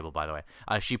to her as Sable, by the way.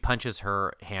 She punches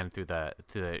her hand through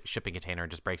the shipping container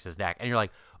and just breaks his neck. And you're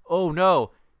like, oh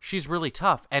no, she's really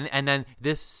tough. And then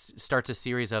this starts a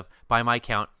series of, by my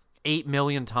count, 8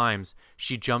 million times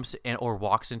she jumps in or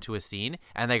walks into a scene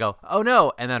and they go, oh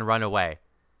no, and then run away.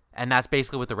 And that's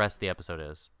basically what the rest of the episode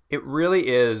is. It really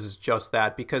is just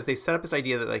that, because they set up this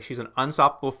idea that like she's an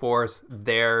unstoppable force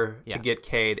there to get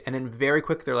Cade, and then very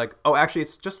quick they're like, oh, actually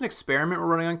it's just an experiment we're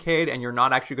running on Cade, and you're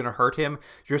not actually going to hurt him.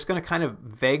 You're just going to kind of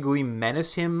vaguely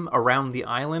menace him around the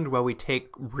island while we take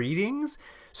readings.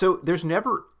 So there's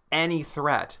never any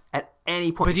threat at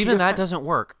any point. But even that doesn't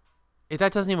work.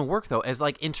 That doesn't even work, though, as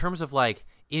like in terms of like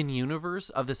in universe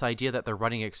of this idea that they're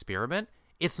running an experiment.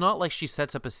 It's not like she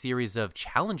sets up a series of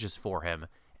challenges for him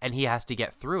and he has to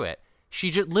get through it.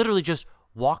 She literally just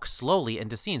walks slowly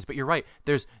into scenes. But you're right.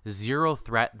 There's zero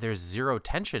threat. There's zero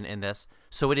tension in this.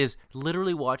 So it is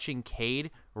literally watching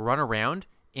Cade run around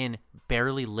in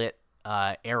barely lit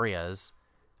areas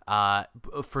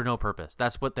for no purpose.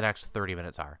 That's what the next 30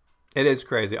 minutes are. It is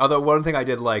crazy. Although one thing I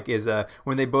did like is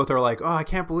when they both are like, oh, I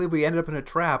can't believe we ended up in a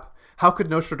trap. How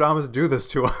could Nostradamus do this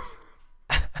to us?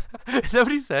 Is that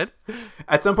what he said?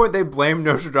 At some point, they blamed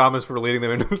Nostradamus for leading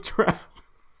them into this trap.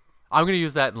 I'm going to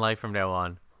use that in life from now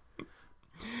on.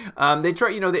 They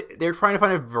try, they're trying to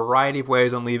find a variety of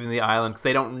ways on leaving the island because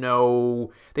they don't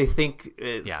know. They think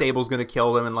Sable's going to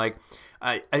kill them, and like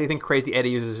I think Crazy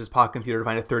Eddie uses his pocket computer to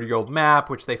find a 30-year-old map,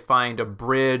 which they find a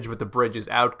bridge, but the bridge is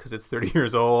out because it's 30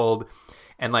 years old,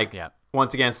 and like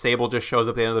once again, Sable just shows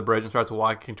up at the end of the bridge and starts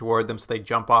walking toward them, so they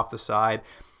jump off the side.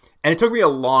 And it took me a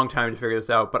long time to figure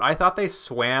this out, but I thought they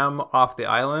swam off the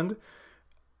island,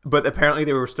 but apparently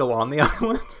they were still on the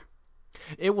island.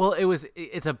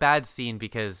 It's a bad scene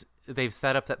because they've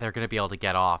set up that they're going to be able to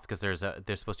get off because there's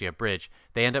supposed to be a bridge.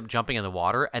 They end up jumping in the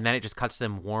water, and then it just cuts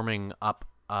them warming up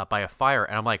by a fire.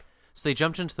 And I'm like, so they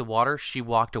jumped into the water, she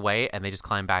walked away, and they just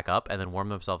climbed back up and then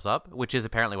warmed themselves up, which is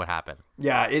apparently what happened.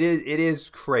 Yeah, it is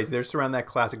crazy. They're just around that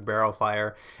classic barrel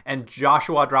fire, and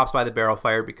Joshua drops by the barrel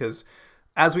fire because,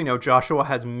 as we know, Joshua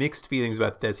has mixed feelings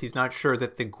about this. He's not sure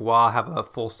that the Gua have a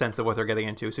full sense of what they're getting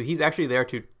into. So he's actually there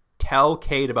to tell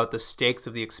Cade about the stakes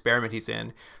of the experiment he's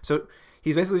in. So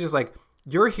he's basically just like,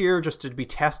 you're here just to be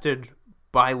tested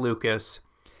by Lucas.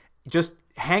 Just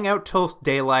hang out till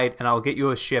daylight and I'll get you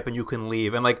a ship and you can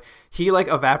leave. And like he like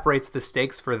evaporates the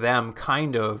stakes for them,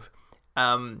 kind of.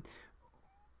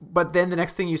 But then the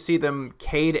next thing you see them,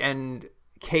 Cade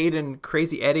and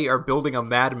Crazy Eddie are building a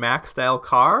Mad Max style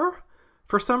car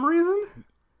for some reason.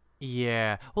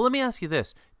 Yeah. Well, let me ask you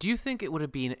this. Do you think it would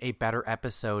have been a better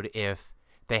episode if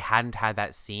they hadn't had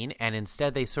that scene and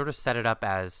instead they sort of set it up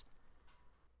as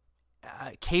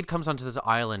Cade comes onto this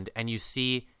island and you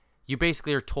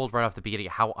basically are told right off the beginning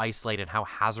how isolated and how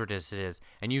hazardous it is,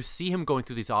 and you see him going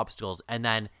through these obstacles, and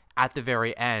then at the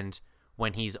very end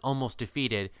when he's almost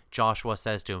defeated, Joshua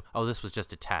says to him, oh, this was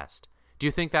just a test. Do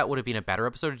you think that would have been a better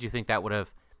episode, or do you think that would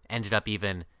have ended up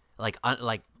even like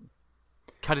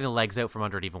cutting the legs out from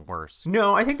under it even worse?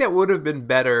 No, I think that would have been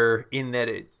better in that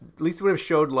it at least would have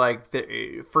showed like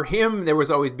for him there was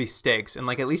always be stakes, and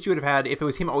like at least you would have had, if it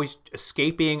was him always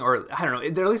escaping, or I don't know,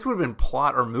 there at least would have been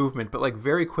plot or movement. But like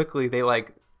very quickly they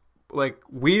like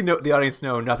we know, the audience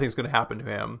know nothing's going to happen to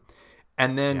him,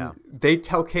 and then they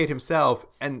tell Cade himself,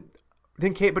 and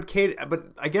then Cade, but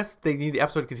I guess they need the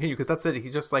episode to continue because that's it.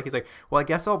 He's like, well, I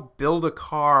guess I'll build a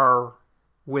car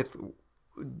with,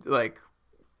 like,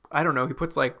 I don't know. He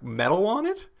puts like metal on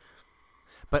it.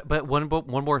 But one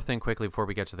more thing quickly before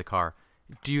we get to the car.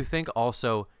 Do you think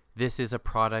also this is a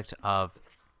product of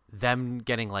them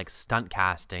getting like stunt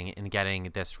casting and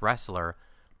getting this wrestler,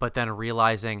 but then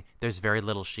realizing there's very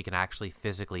little she can actually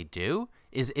physically do?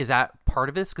 Is that part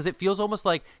of this? Because it feels almost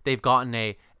like they've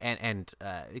gotten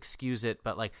excuse it,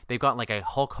 but like they've gotten like a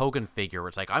Hulk Hogan figure where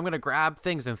it's like, I'm gonna grab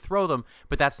things and throw them,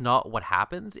 but that's not what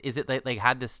happens. Is it like they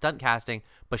had this stunt casting,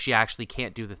 but she actually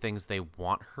can't do the things they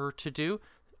want her to do?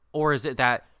 Or is it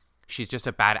that she's just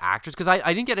a bad actress? Because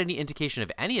I didn't get any indication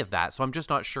of any of that, so I'm just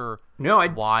not sure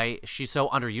why she's so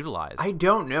underutilized. I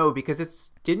don't know, because it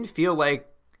didn't feel like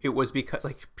it was because,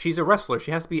 like, she's a wrestler.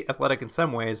 She has to be athletic in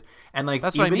some ways. And, like,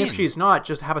 that's even if she's not,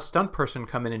 just have a stunt person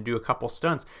come in and do a couple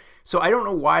stunts. So I don't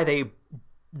know why they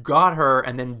got her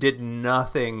and then did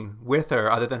nothing with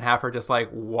her other than have her just, like,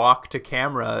 walk to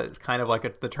camera. It's kind of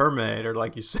like the Terminator,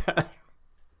 like you said.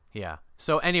 Yeah.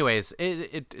 So anyways,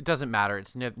 it doesn't matter.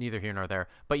 It's neither here nor there.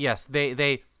 But yes,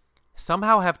 they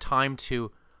somehow have time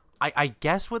to, I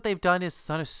guess what they've done is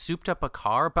kind of souped up a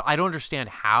car, but I don't understand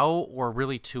how or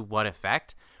really to what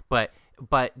effect. But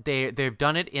they've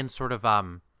done it in sort of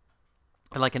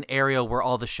like an area where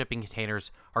all the shipping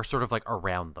containers are sort of like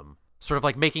around them. Sort of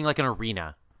like making like an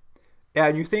arena. Yeah,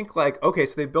 and you think like, okay,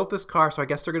 so they built this car, so I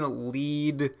guess they're going to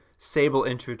lead Sable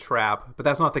into a trap, but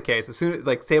that's not the case. As soon as,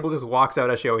 like, Sable just walks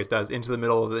out, as she always does, into the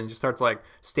middle of it and just starts like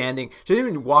standing. She doesn't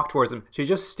even walk towards them. She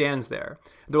just stands there.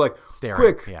 They're like, staring.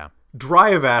 Quick,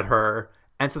 drive at her.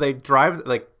 And so they drive,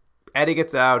 like, Eddie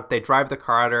gets out, they drive the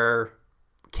car at her.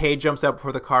 Cade jumps out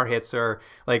before the car hits her.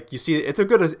 Like, you see, it's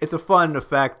a fun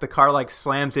effect. The car, like,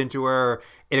 slams into her.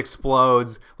 It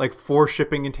explodes. Like, 4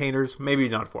 shipping containers, maybe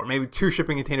not 4, maybe 2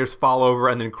 shipping containers fall over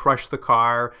and then crush the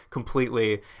car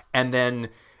completely. And then,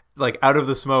 like, out of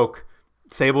the smoke,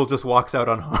 Sable just walks out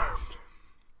unharmed.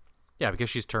 Yeah, because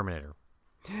she's Terminator.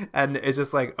 And it's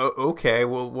just like, oh, okay,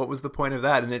 well, what was the point of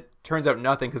that? And it turns out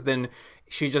nothing, because then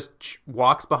she just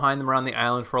walks behind them around the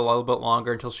island for a little bit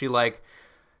longer until she, like,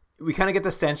 we kind of get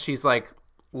the sense she's like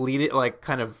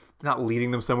kind of not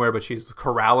leading them somewhere, but she's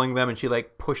corralling them, and she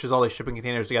like pushes all these shipping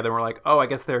containers together, and we're like, oh, I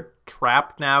guess they're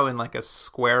trapped now in like a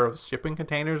square of shipping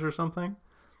containers or something.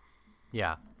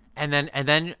 Yeah. And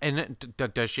then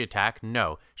does she attack?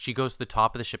 No. She goes to the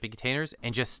top of the shipping containers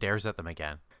and just stares at them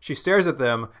again. She stares at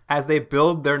them as they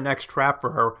build their next trap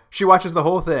for her. She watches the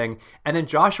whole thing, and then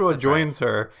Joshua joins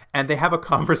her, and they have a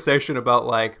conversation about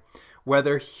like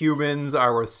whether humans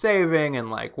are worth saving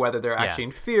and like whether they're actually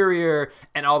inferior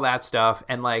and all that stuff.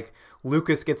 And like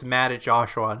Lucas gets mad at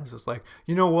Joshua and is just like,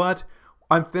 you know what?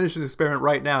 I'm finishing this experiment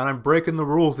right now and I'm breaking the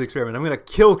rules of the experiment. I'm going to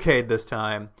kill Cade this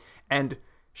time. And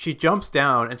she jumps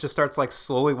down and just starts like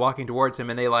slowly walking towards him.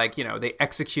 And they like, you know, they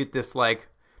execute this like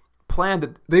plan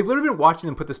that they've literally been watching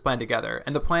them put this plan together.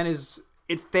 And the plan is,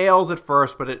 it fails at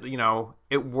first, but it's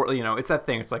that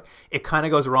thing. It's like it kind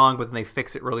of goes wrong, but then they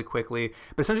fix it really quickly.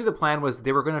 But essentially the plan was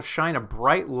they were going to shine a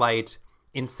bright light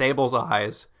in Sable's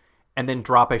eyes and then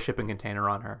drop a shipping container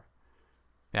on her.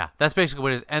 Yeah, that's basically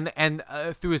what it is. And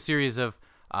through a series of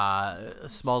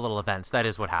small little events, that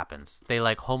is what happens. They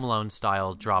like Home Alone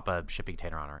style drop a shipping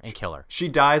container on her and kill her. She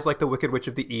dies like the Wicked Witch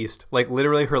of the East. Like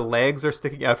literally her legs are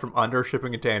sticking out from under a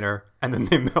shipping container and then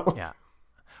they melt. Yeah.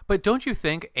 But don't you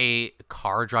think a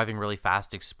car driving really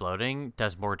fast exploding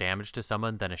does more damage to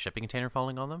someone than a shipping container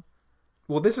falling on them?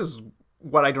 Well, this is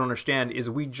what I don't understand is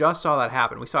we just saw that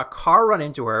happen. We saw a car run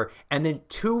into her and then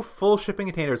 2 full shipping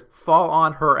containers fall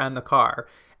on her and the car.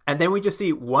 And then we just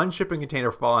see 1 shipping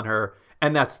container fall on her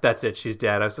and that's it. She's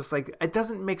dead. I was just like, it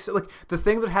doesn't make sense. Like the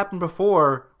thing that happened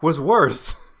before was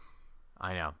worse.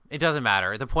 I know. It doesn't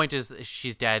matter. The point is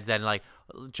she's dead. Then like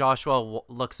Joshua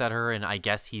looks at her and I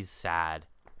guess he's sad.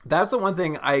 That's the one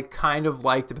thing I kind of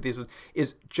liked about these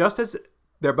is just as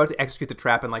they're about to execute the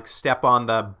trap and like step on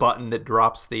the button that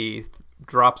drops the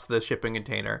shipping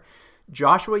container,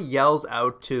 Joshua yells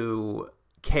out to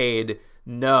Cade,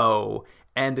 no.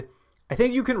 And I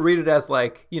think you can read it as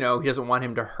like, you know, he doesn't want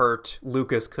him to hurt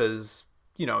Lucas because,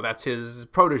 you know, that's his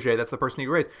protege. That's the person he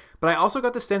raised. But I also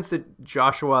got the sense that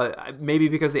Joshua, maybe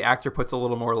because the actor puts a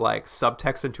little more like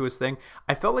subtext into his thing,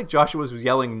 I felt like Joshua was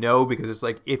yelling no because it's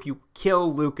like, if you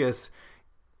kill Lucas,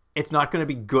 it's not going to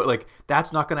be good. Like,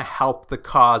 that's not going to help the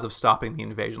cause of stopping the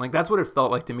invasion. Like, that's what it felt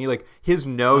like to me. Like, his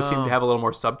no seemed to have a little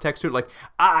more subtext to it. Like,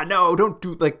 no, don't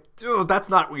do, like, oh, that's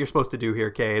not what you're supposed to do here,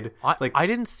 Cade. I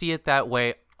didn't see it that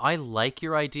way. I like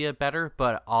your idea better,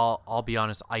 but I'll be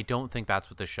honest, I don't think that's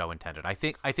what the show intended. I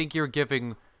think you're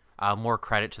giving more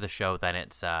credit to the show than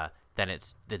it's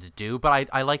due, but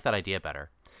I like that idea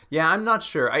better. Yeah, I'm not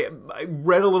sure. I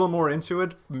read a little more into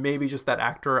it. Maybe just that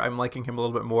actor, I'm liking him a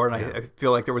little bit more, and I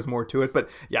feel like there was more to it. But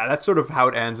yeah, that's sort of how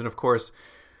it ends. And of course,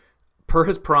 per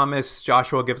his promise,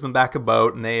 Joshua gives them back a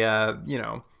boat, and they,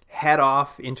 head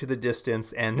off into the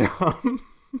distance. And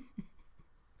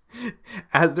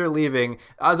as they're leaving,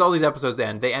 as all these episodes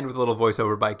end, they end with a little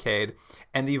voiceover by Cade.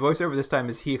 And the voiceover this time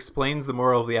is he explains the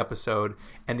moral of the episode.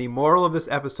 And the moral of this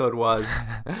episode was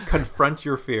confront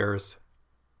your fears.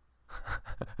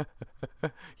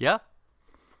 Yeah,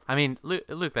 I mean,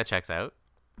 Luke, that checks out.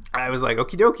 I was like,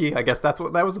 okie dokie, I guess that's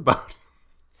what that was about.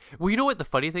 Well, you know what the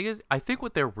funny thing is? I think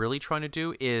what they're really trying to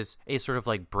do is a sort of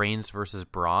like brains versus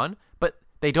brawn, but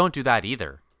they don't do that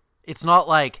either. It's not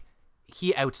like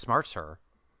he outsmarts her.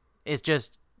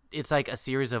 It's like a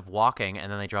series of walking,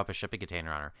 and then they drop a shipping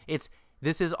container on her.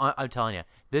 I'm telling you,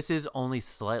 this is only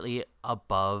slightly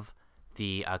above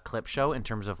the clip show in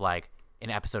terms of like an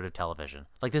episode of television.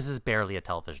 Like, this is barely a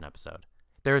television episode.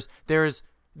 There's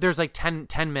like 10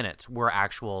 minutes where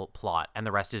actual plot, and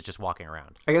the rest is just walking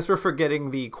around. I guess we're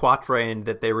forgetting the quatrain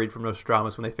that they read from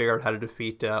Nostradamus when they figure out how to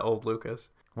defeat old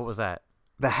Lucas. What was that?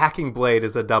 The hacking blade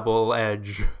is a double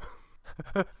edge.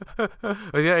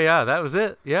 Yeah, that was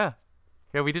it. Yeah,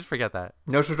 we did forget that.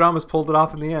 Nostradamus pulled it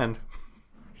off in the end.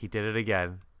 He did it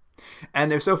again.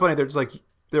 And it's so funny. They're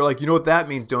like, you know what that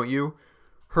means, don't you?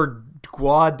 Her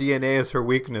Gua DNA is her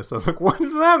weakness. I was like, what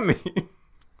does that mean?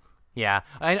 Yeah,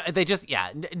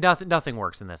 nothing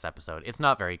works in this episode. It's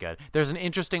not very good. There's an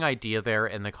interesting idea there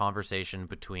in the conversation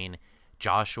between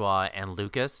Joshua and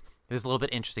Lucas. There's a little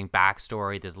bit interesting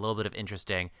backstory. There's a little bit of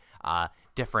interesting,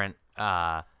 different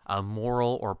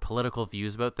moral or political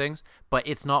views about things, but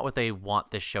it's not what they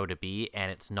want this show to be,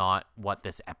 and it's not what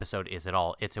this episode is at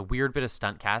all. It's a weird bit of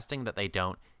stunt casting that they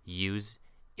don't use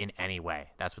in any way.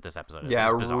 That's what this episode is. Yeah,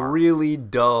 it's bizarre. Really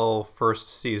dull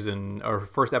first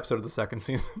episode of the second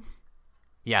season.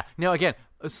 Yeah. No, again,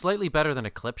 slightly better than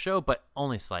a clip show, but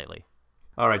only slightly.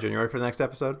 All right, Jen, you ready for the next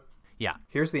episode? Yeah.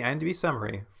 Here's the IMDb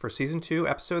summary for Season 2,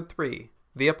 Episode 3,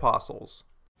 The Apostles.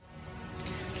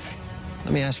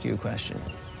 Let me ask you a question.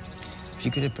 If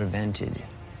you could have prevented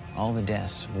all the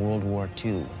deaths of World War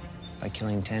II by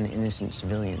killing 10 innocent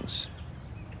civilians,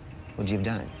 would you have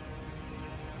done it?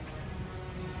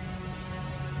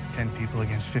 10 people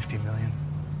against 50 million,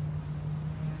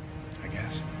 I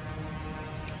guess.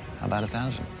 How about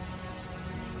 1,000?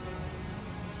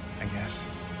 I guess.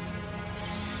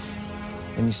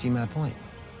 Then you see my point.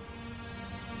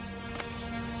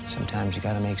 Sometimes you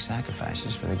gotta make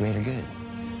sacrifices for the greater good.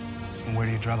 And where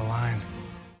do you draw the line?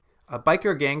 A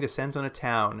biker gang descends on a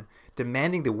town,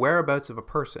 demanding the whereabouts of a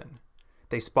person.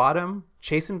 They spot him,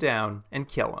 chase him down, and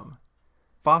kill him.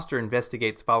 Foster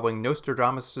investigates following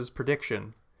Nostradamus'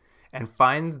 prediction, and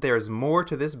finds there's more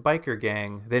to this biker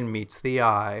gang than meets the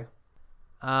eye.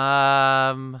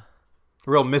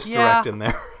 Real misdirect in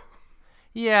there.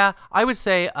 Yeah, I would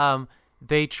say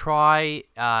they try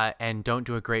and don't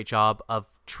do a great job of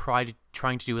trying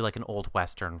to do like an old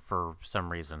Western for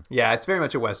some reason. Yeah, it's very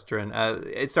much a Western.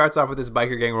 It starts off with this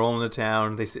biker gang rolling into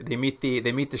town. They meet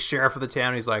the sheriff of the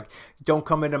town. He's like, "Don't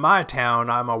come into my town.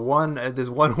 I'm this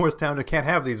one horse town that can't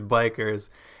have these bikers."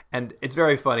 And it's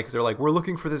very funny because they're like, "We're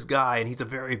looking for this guy, and he's a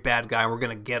very bad guy, and we're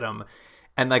gonna get him."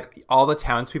 And like all the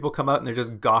townspeople come out, and they're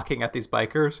just gawking at these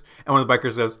bikers. And one of the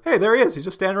bikers goes, "Hey, there he is. He's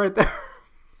just standing right there."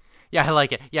 Yeah, I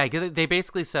like it. Yeah, they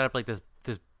basically set up like this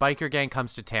biker gang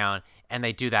comes to town, and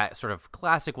they do that sort of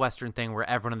classic Western thing where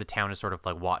everyone in the town is sort of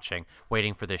like watching,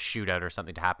 waiting for this shootout or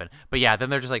something to happen. But yeah, then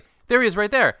they're just like, "There he is,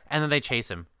 right there," and then they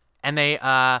chase him, and they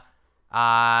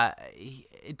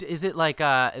is it like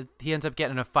he ends up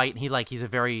getting in a fight, and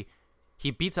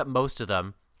he beats up most of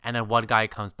them, and then one guy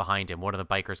comes behind him. One of the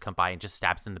bikers come by and just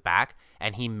stabs him in the back,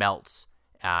 and he melts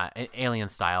alien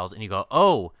styles, and you go,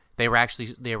 "Oh, they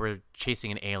were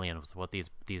chasing an alien." Was what this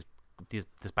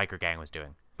biker gang was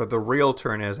doing. But the real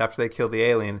turn is after they kill the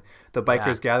alien, the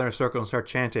bikers gather in a circle and start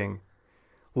chanting,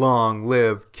 "Long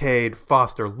live Cade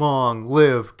Foster! Long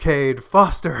live Cade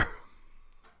Foster!"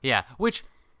 Yeah, which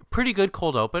pretty good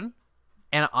cold open.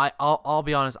 And I'll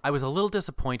be honest, I was a little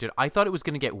disappointed. I thought it was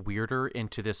going to get weirder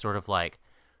into this sort of like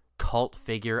cult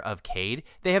figure of Cade.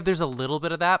 There's a little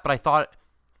bit of that, but I thought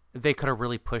they could have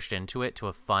really pushed into it to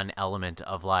a fun element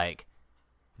of like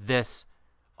this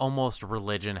almost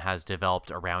religion has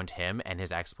developed around him and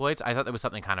his exploits. I thought there was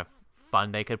something kind of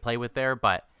fun they could play with there,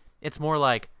 but it's more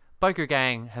like biker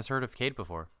gang has heard of Cade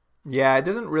before. Yeah, it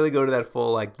doesn't really go to that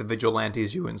full like the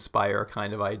vigilantes you inspire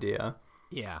kind of idea.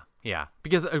 Yeah. Yeah,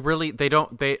 because really,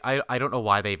 I don't know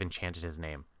why they even chanted his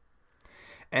name.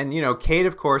 And, Cade,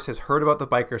 of course, has heard about the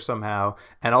biker somehow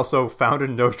and also found a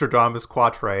Nostradamus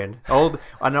quatrain.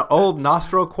 An old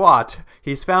Nostro Quat.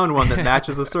 He's found one that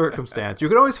matches the circumstance. You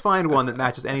can always find one that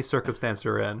matches any circumstance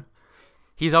you're in.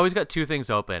 He's always got two things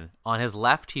open. On his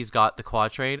left, he's got the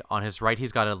quatrain. On his right,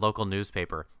 he's got a local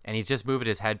newspaper. And he's just moving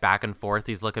his head back and forth.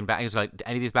 He's looking back. He's like,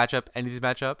 any of these match up? Any of these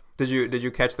match up? Did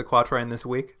you catch the quatrain this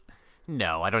week?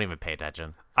 No, I don't even pay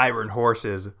attention. Iron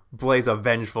horses blaze a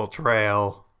vengeful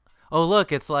trail. Oh,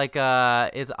 look, it's like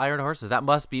it's iron horses. That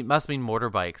must mean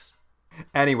motorbikes.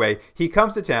 Anyway, he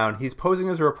comes to town. He's posing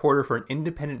as a reporter for an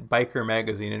independent biker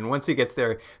magazine. And once he gets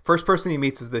there, first person he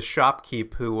meets is this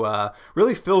shopkeep who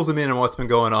really fills him in on what's been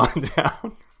going on in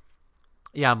town.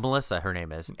 Yeah, Melissa, her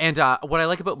name is. And what I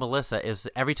like about Melissa is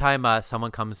every time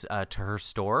someone comes to her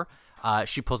store,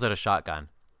 she pulls out a shotgun.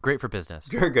 Great for business.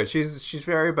 Very good. She's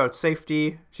very about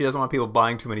safety. She doesn't want people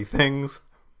buying too many things.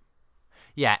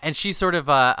 Yeah, and she sort of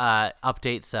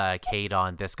updates Cade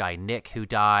on this guy, Nick, who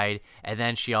died. And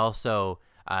then she also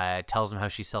tells him how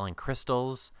she's selling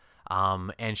crystals.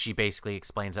 And she basically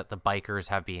explains that the bikers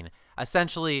have been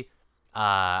essentially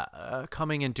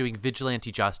coming and doing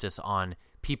vigilante justice on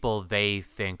people they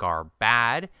think are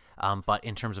bad. But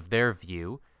in terms of their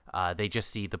view, they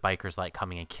just see the bikers like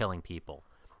coming and killing people.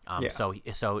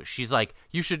 So she's like,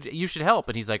 you should help,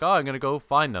 and he's like, oh, I'm gonna go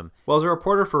find them. Well, as a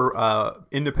reporter for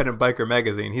Independent Biker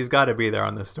magazine, he's got to be there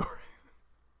on this story.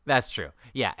 That's true.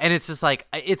 Yeah, and it's just like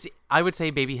I would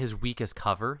say maybe his weakest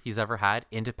cover he's ever had,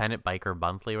 Independent Biker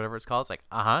Monthly, whatever it's called. It's like,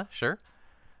 sure.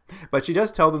 But she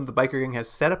does tell them the biker gang has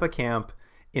set up a camp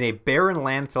in a barren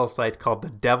landfill site called the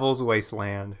Devil's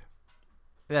Wasteland.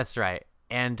 That's right.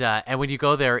 And when you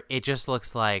go there, it just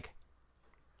looks like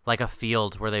a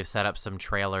field where they've set up some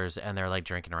trailers and they're like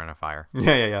drinking around a fire.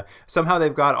 Yeah. Somehow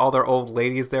they've got all their old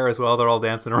ladies there as well. They're all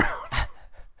dancing around.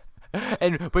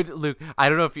 But Luke, I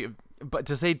don't know but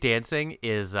to say dancing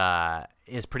is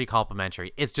pretty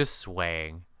complimentary. It's just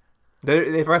swaying.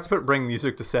 They forgot to bring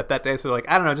music to set that day, so they're like,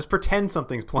 I don't know, just pretend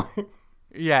something's playing.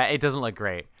 Yeah, it doesn't look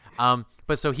great.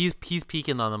 But so he's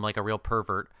peeking on them like a real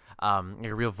pervert, like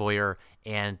a real voyeur,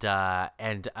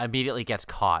 and immediately gets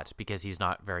caught because he's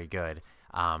not very good.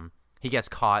 He gets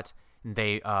caught. And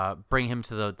they bring him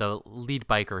to the lead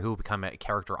biker, who will become a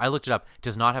character. I looked it up.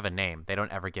 Does not have a name. They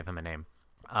don't ever give him a name.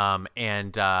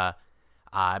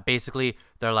 Basically,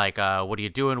 they're like, what are you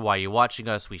doing? Why are you watching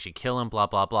us? We should kill him, blah,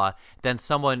 blah, blah. Then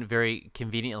someone very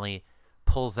conveniently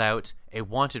pulls out a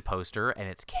wanted poster, and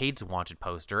it's Cade's wanted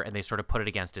poster, and they sort of put it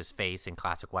against his face in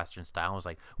classic Western style. I was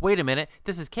like, wait a minute,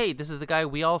 this is Cade. This is the guy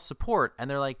we all support. And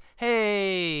they're like,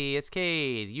 hey, it's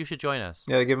Cade. You should join us.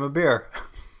 Yeah, they give him a beer.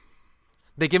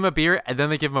 They give him a beer, and then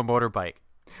they give him a motorbike.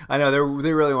 I know,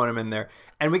 they really want him in there.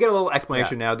 And we get a little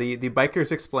explanation now. The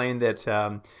bikers explain that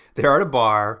they're at a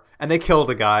bar, and they killed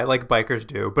a guy, like bikers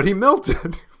do, but he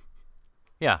melted.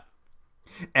 Yeah.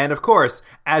 And of course,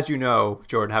 as you know,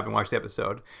 Jordan, having watched the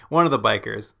episode, one of the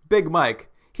bikers, Big Mike,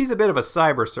 he's a bit of a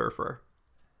cyber surfer.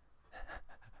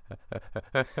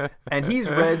 And he's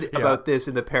read about this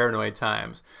in the Paranoid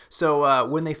Times. So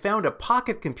when they found a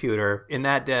pocket computer in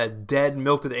that dead,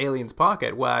 melted alien's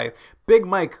pocket, why, Big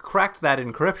Mike cracked that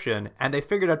encryption, and they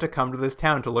figured out to come to this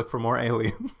town to look for more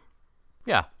aliens.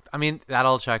 Yeah, I mean, that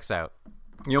all checks out.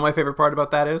 You know what my favorite part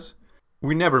about that is?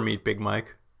 We never meet Big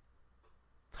Mike.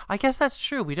 I guess that's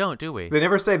true. We don't, do we? They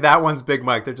never say that one's Big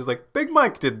Mike. They're just like, Big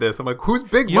Mike did this. I'm like, who's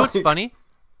Big Mike? You know what's funny?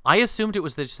 I assumed it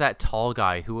was just that tall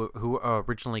guy who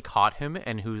originally caught him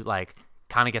and who like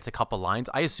kind of gets a couple lines.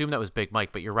 I assumed that was Big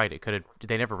Mike, but you're right. It could have.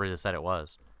 They never really said it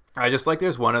was. I just like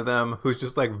there's one of them who's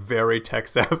just like very tech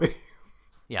savvy.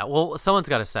 Yeah. Well, someone's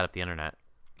got to set up the internet.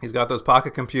 He's got those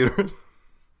pocket computers.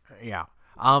 Yeah.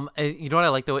 You know what I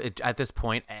like though? At this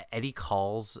point, Eddie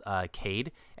calls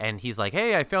Cade and he's like,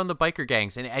 "Hey, I found the biker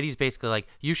gangs." And Eddie's basically like,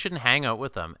 "You shouldn't hang out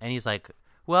with them." And he's like,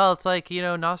 well, it's like,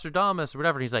 Nostradamus or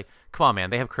whatever. And he's like, come on, man,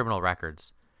 they have criminal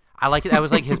records. I like it. That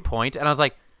was like his point. And I was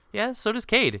like, yeah, so does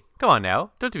Cade. Come on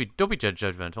now. Don't be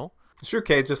judgmental. Sure,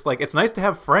 Cade's just like, it's nice to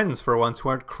have friends for once who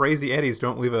aren't crazy Eddies,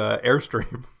 don't leave a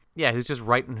Airstream. Yeah, who's just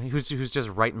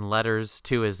writing letters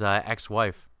to his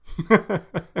ex-wife.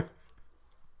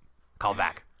 Call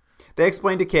back. They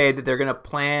explain to Cade that they're going to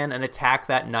plan an attack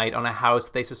that night on a house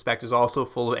they suspect is also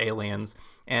full of aliens.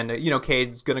 And,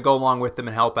 Cade's going to go along with them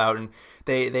and help out. And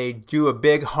they do a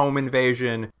big home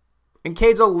invasion. And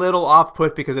Cade's a little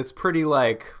off-put because it's pretty,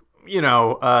 like,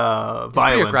 violent.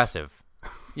 Pretty aggressive.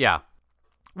 Yeah.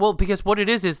 Well, because what it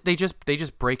is they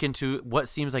just break into what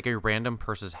seems like a random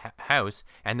person's house,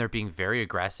 and they're being very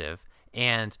aggressive.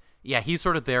 And, yeah, he's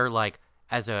sort of there, like,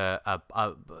 as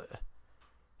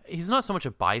he's not so much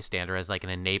a bystander as like an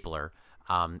enabler.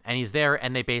 And he's there,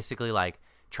 and they basically like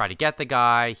try to get the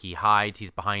guy. He hides.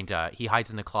 He's behind. He hides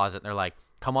in the closet. And they're like,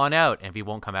 "Come on out!" And if he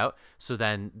won't come out, so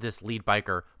then this lead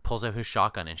biker pulls out his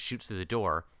shotgun and shoots through the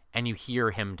door, and you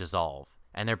hear him dissolve.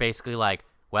 And they're basically like,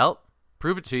 "Well,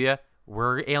 prove it to you.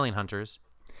 We're alien hunters."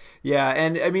 Yeah,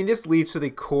 and I mean, this leads to the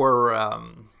core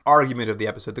argument of the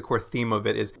episode. The core theme of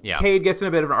it is Cade gets in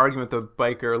a bit of an argument with the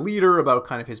biker leader about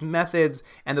kind of his methods,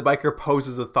 and the biker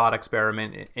poses a thought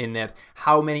experiment in that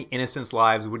how many innocents'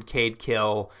 lives would Cade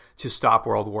kill to stop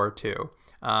World War II?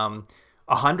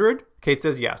 100? Cade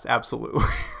says yes, absolutely.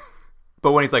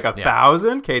 But when he's like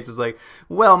 1,000, Cade's just like,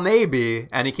 well, maybe.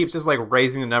 And he keeps just like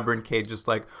raising the number, and Cade's just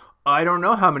like, I don't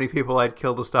know how many people I'd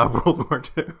kill to stop World War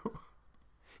II.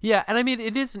 Yeah, and I mean,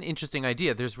 it is an interesting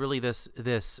idea. There's really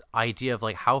this idea of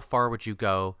like, how far would you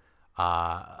go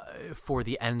for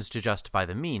the ends to justify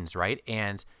the means, right?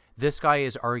 And this guy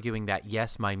is arguing that,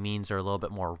 yes, my means are a little bit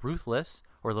more ruthless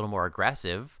or a little more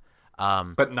aggressive.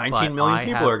 But 19 million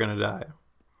people are going to die.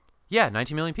 Yeah,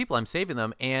 19 million people. I'm saving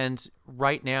them. And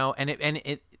right now,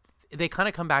 they kind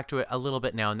of come back to it a little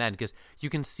bit now and then, because you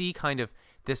can see kind of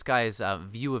this guy's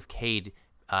view of Cade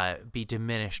be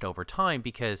diminished over time,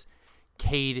 because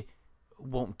Cade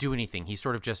won't do anything. He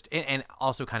sort of just, and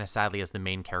also kind of sadly as the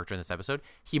main character in this episode,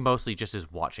 he mostly just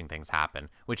is watching things happen,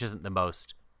 which isn't the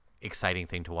most exciting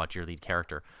thing to watch your lead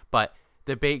character. But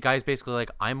the guy's basically like,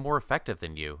 I'm more effective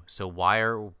than you, so why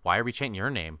are we chanting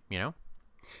your name, you know?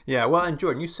 Yeah, well, and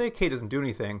Jordan, you say Cade doesn't do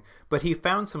anything, but he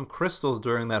found some crystals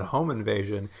during that home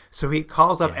invasion, so he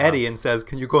calls up Eddie and says,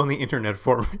 can you go on the internet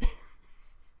for me?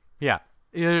 Yeah,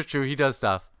 it's true. He does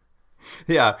stuff.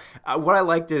 Yeah, what I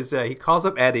liked is he calls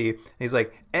up Eddie, and he's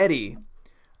like, Eddie,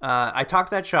 I talked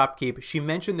to that shopkeep. She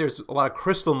mentioned there's a lot of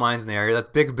crystal mines in the area. That's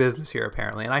big business here,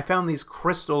 apparently. And I found these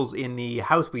crystals in the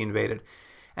house we invaded.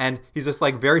 And he's just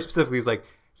like, very specifically, he's like,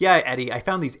 yeah, Eddie, I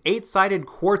found these 8-sided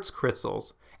quartz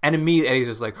crystals. And immediately Eddie's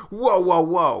just like,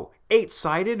 whoa,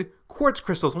 8-sided? Quartz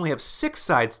crystals only have 6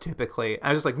 sides typically. And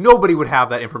I was just like, nobody would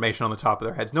have that information on the top of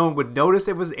their heads. No one would notice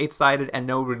it was 8-sided, and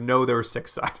no one would know there were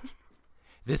 6-sided.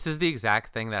 This is the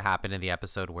exact thing that happened in the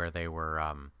episode where they were,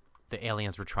 the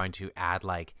aliens were trying to add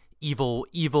like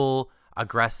evil,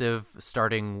 aggressive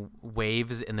starting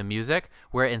waves in the music,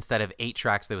 where instead of 8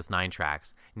 tracks, there was 9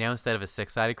 tracks. Now instead of a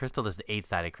 6-sided crystal, there's an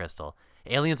 8-sided crystal.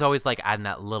 Aliens always like adding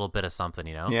that little bit of something,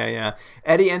 you know? Yeah.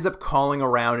 Eddie ends up calling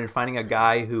around and finding a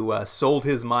guy who sold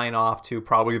his mine off to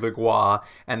probably the Gua,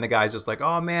 and the guy's just like,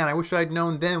 oh man, I wish I'd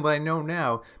known then what I know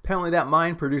now. Apparently that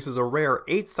mine produces a rare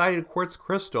 8-sided quartz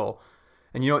crystal.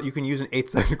 And you know what you can use an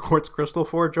 8-sided quartz crystal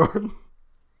for, Jordan?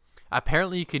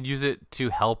 Apparently you can use it to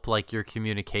help like your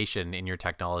communication in your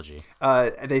technology.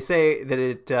 They say that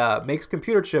it makes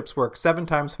computer chips work 7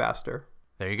 times faster.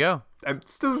 There you go.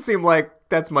 It doesn't seem like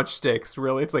that's much stakes,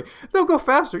 really. It's like, they'll go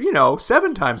faster,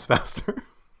 7 times faster.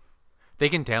 They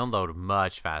can download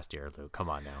much faster, Luke. Come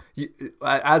on now.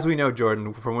 As we know,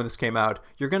 Jordan, from when this came out,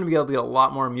 you're going to be able to get a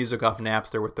lot more music off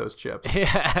Napster with those chips.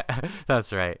 Yeah,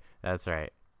 that's right.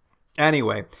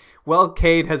 Anyway, well,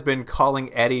 Cade has been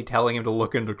calling Eddie, telling him to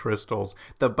look into crystals.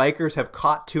 The bikers have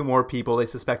caught 2 more people they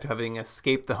suspect of having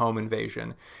escaped the home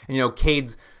invasion.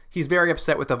 And, he's very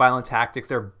upset with the violent tactics.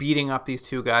 They're beating up these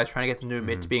 2 guys, trying to get them to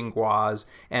admit to being Guas.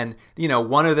 And,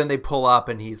 one of them they pull up,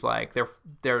 and he's like,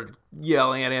 they're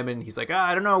yelling at him, and he's like,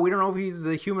 I don't know. We don't know if he's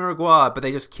a human or a Gua. But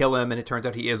they just kill him, and it turns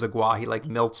out he is a Gua. He,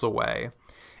 melts away.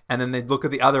 And then they look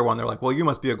at the other one. They're like, well, you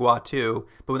must be a Gua too.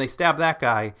 But when they stab that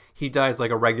guy, he dies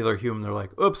like a regular human. They're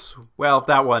like, oops, well,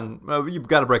 that one, you've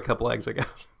got to break a couple eggs, I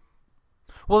guess.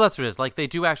 Well, that's what it is. Like, they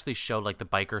do actually show, like, the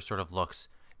biker sort of looks,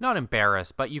 not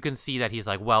embarrassed, but you can see that he's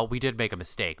like, well, we did make a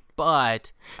mistake.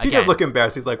 But, again, he does look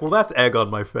embarrassed. He's like, well, that's egg on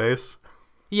my face.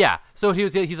 Yeah. So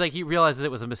he's like, he realizes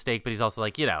it was a mistake, but he's also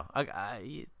like, yeah,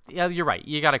 you're right.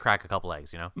 You got to crack a couple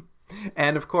eggs,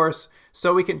 And, of course,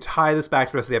 so we can tie this back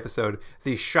to the rest of the episode,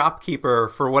 the shopkeeper,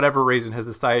 for whatever reason, has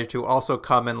decided to also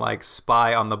come and,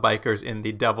 spy on the bikers in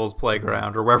the Devil's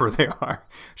Playground or wherever they are.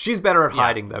 She's better at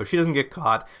hiding, though. She doesn't get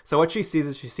caught. So what she sees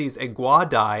is she sees a Gua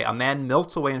die, a man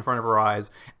melts away in front of her eyes,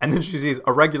 and then she sees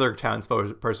a regular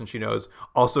townsperson she knows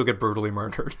also get brutally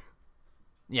murdered.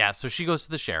 Yeah, so she goes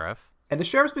to the sheriff. And the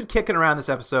sheriff's been kicking around this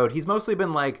episode. He's mostly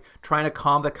been, trying to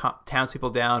calm the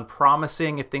townspeople down,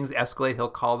 promising if things escalate, he'll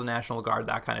call the National Guard,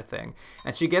 that kind of thing.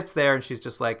 And she gets there, and she's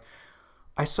just like,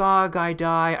 I saw a guy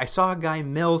die. I saw a guy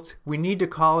melt. We need to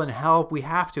call in help. We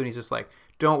have to. And he's just like,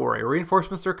 don't worry.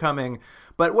 Reinforcements are coming.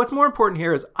 But what's more important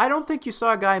here is I don't think you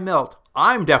saw a guy melt.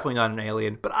 I'm definitely not an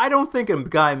alien, but I don't think a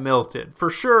guy melted. For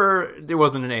sure, there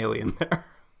wasn't an alien there.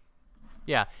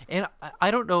 Yeah, and I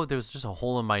don't know if there was just a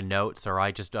hole in my notes or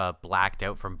I just blacked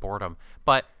out from boredom,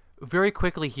 but very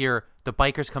quickly here, the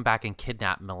bikers come back and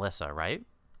kidnap Melissa, right?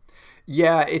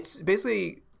 Yeah, it's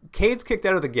basically Cade's kicked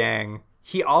out of the gang.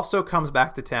 He also comes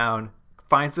back to town,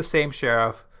 finds the same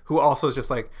sheriff, who also is just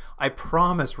like, I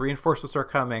promise reinforcements are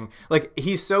coming. Like,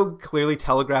 he's so clearly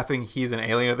telegraphing he's an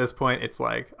alien at this point, it's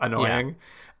like annoying.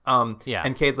 Yeah.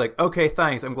 And Cade's like, okay,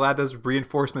 thanks. I'm glad those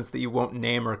reinforcements that you won't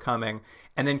name are coming.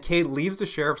 And then Cade leaves the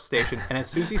sheriff's station, and as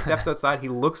soon as he steps outside, he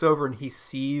looks over and he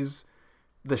sees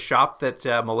the shop that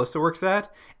Melissa works at,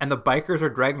 and the bikers are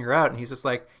dragging her out, and he's just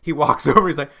like, he walks over,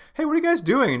 he's like, hey, what are you guys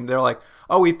doing? And they're like,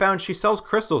 oh, we found she sells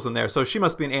crystals in there, so she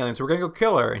must be an alien, so we're gonna go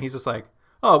kill her. And he's just like,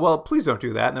 oh, well, please don't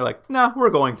do that. And they're like, nah, we're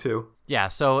going to. Yeah,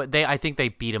 so I think they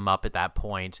beat him up at that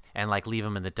point and like leave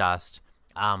him in the dust.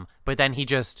 But then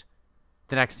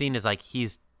the next scene is like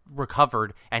he's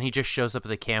recovered and he just shows up at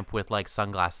the camp with like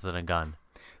sunglasses and a gun.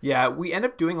 Yeah, we end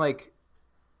up doing like,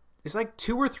 it's like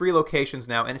 2 or 3 locations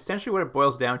now, and essentially what it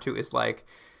boils down to is like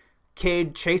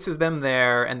Cade chases them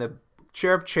there, and the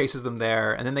sheriff chases them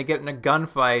there, and then they get in a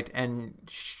gunfight, and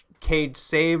Cade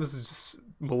saves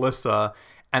Melissa,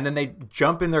 and then they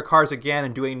jump in their cars again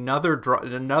and do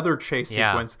another chase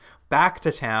sequence back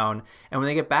to town. And when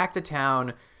they get back to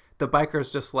town, the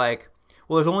biker's just like,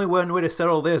 well, there's only one way to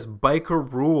settle this,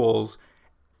 biker rules,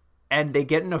 and they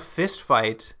get in a fist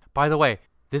fight. By the way,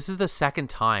 this is the second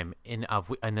time in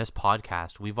this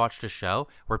podcast we've watched a show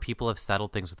where people have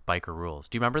settled things with biker rules.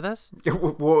 Do you remember this?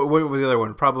 What was the other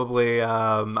one? Probably,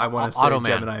 I want to say Automan.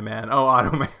 Gemini Man. Oh,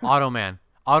 Automan.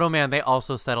 Automan, they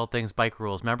also settled things biker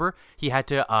rules. Remember? He had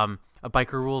to,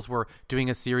 biker rules were doing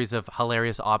a series of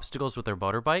hilarious obstacles with their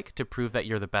motorbike to prove that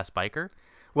you're the best biker.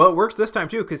 Well, it works this time,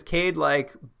 too, because Cade,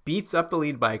 like, beats up the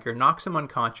lead biker, knocks him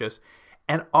unconscious,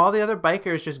 and all the other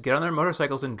bikers just get on their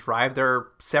motorcycles and drive their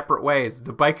separate ways.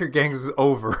 The biker gang's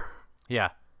over. Yeah,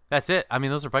 that's it. I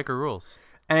mean, those are biker rules.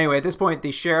 Anyway, at this point,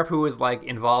 the sheriff who was, like,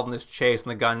 involved in this chase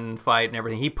and the gunfight and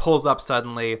everything, he pulls up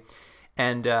suddenly,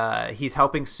 and he's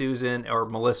helping Susan or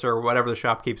Melissa or whatever the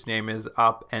shopkeep's name is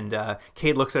up, and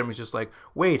Cade looks at him and he's just like,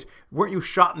 wait, weren't you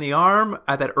shot in the arm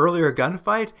at that earlier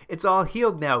gunfight? It's all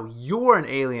healed now. You're an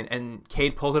alien. And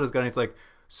Cade pulls out his gun and he's like,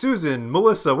 Susan,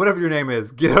 Melissa, whatever your name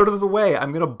is, get out of the way.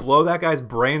 I'm going to blow that guy's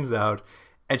brains out.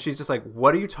 And she's just like,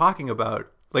 what are you talking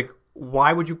about? Like,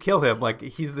 why would you kill him? Like,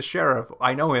 he's the sheriff.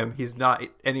 I know him. He's not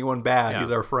anyone bad. Yeah.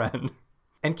 He's our friend.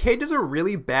 And Cade does a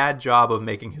really bad job of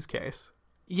making his case.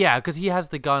 Yeah, because he has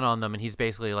the gun on them and he's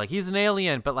basically like, he's an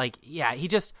alien. But like, yeah, he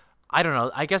just, I don't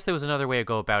know. I guess there was another way to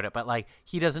go about it. But like,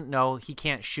 he doesn't know, he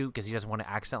can't shoot because he doesn't want to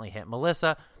accidentally hit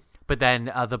Melissa. But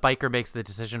then the biker makes the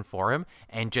decision for him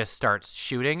and just starts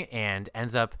shooting and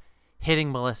ends up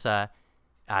hitting Melissa,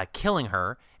 killing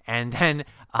her. And then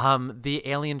the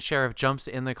alien sheriff jumps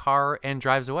in the car and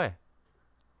drives away.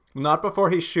 Not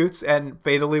before he shoots and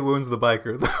fatally wounds the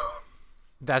biker, though.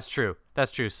 That's true.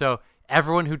 That's true. So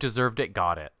everyone who deserved it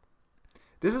got it.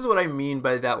 This is what I mean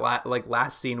by that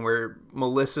last scene where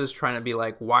Melissa's trying to be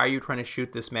like, why are you trying to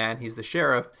shoot this man? He's the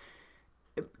sheriff.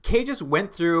 Cade just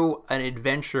went through an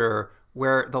adventure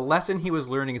where the lesson he was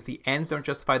learning is the ends don't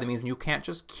justify the means, and you can't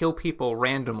just kill people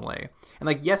randomly. And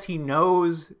like, yes, he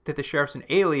knows that the sheriff's an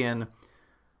alien,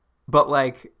 but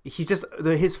like, he's just,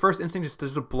 his first instinct is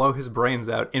just to blow his brains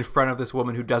out in front of this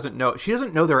woman who doesn't know. She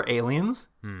doesn't know they're aliens.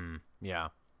 Yeah.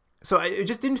 So it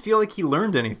just didn't feel like he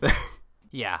learned anything.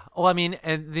 Yeah. Well, I mean,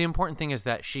 and the important thing is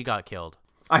that she got killed.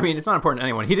 I mean, it's not important to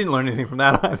anyone. He didn't learn anything from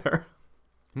that either.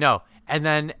 No. And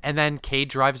then Cade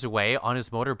drives away on his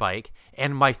motorbike.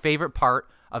 And my favorite part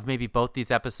of maybe both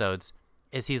these episodes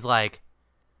is he's like,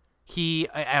 and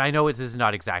I know this is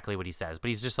not exactly what he says, but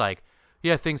he's just like,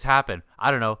 yeah, things happen.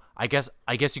 I don't know. I guess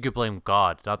you could blame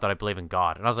God. Not that I believe in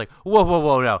God. And I was like,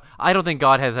 whoa, no. I don't think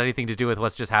God has anything to do with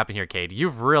what's just happened here, Cade.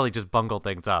 You've really just bungled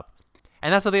things up.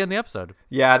 And that's how they end the episode.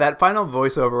 Yeah, that final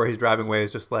voiceover where he's driving away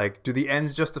is just like, do the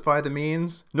ends justify the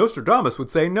means? Nostradamus would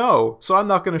say no, so I'm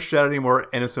not going to shed any more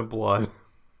innocent blood.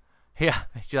 Yeah,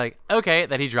 you're like, okay,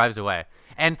 then he drives away.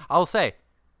 And I'll say,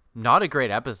 not a great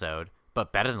episode,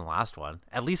 but better than the last one.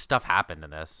 At least stuff happened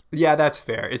in this. Yeah, that's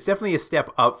fair. It's definitely a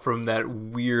step up from that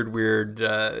weird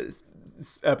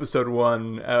episode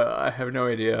 1. I have no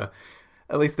idea.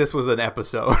 At least this was an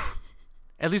episode.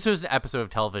 At least it was an episode of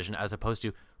television as opposed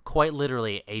to quite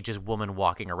literally a just woman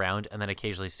walking around and then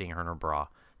occasionally seeing her in her bra.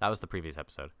 That was the previous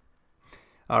episode.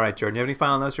 All right, Jordan, do you have any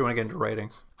final notes or you want to get into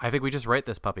ratings? I think we just rate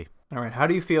this puppy. All right, how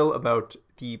do you feel about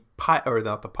the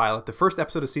first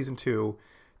episode of season 2,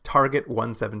 Target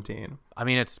 117? I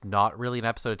mean, it's not really an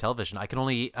episode of television. I can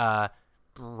only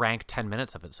rank 10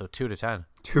 minutes of it, so 2 to 10.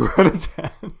 2 out of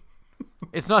 10.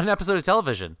 It's not an episode of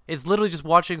television. It's literally just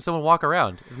watching someone walk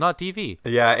around. It's not TV.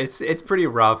 Yeah, it's pretty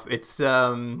rough. It's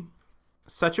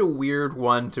such a weird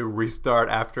one to restart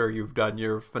after you've done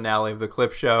your finale of the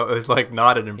clip show. It was like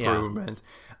not an improvement.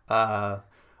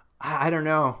 I don't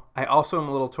know. I also am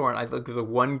a little torn. I think there's a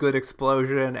one good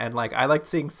explosion, and like I liked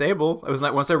seeing Sable. It was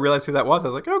like once I realized who that was, I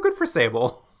was like, oh, good for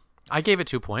Sable. I gave it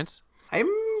 2 points. I'm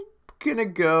gonna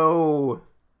go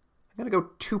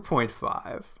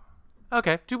 2.5.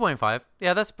 Okay, 2.5.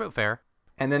 Yeah, that's fair.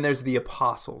 And then there's The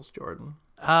Apostles, Jordan.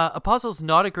 Apostles,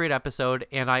 not a great episode,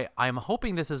 and I'm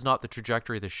hoping this is not the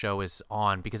trajectory the show is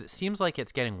on, because it seems like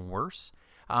it's getting worse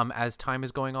as time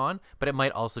is going on, but it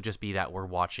might also just be that we're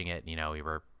watching it, we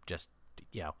were just,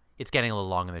 it's getting a little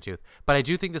long in the tooth. But I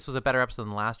do think this was a better episode than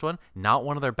the last one. Not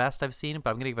one of their best I've seen, but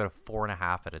I'm going to give it a 4.5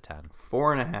 out of 10.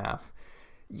 4.5.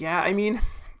 Yeah, I mean,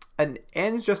 an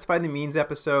ends justify the means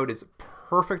episode is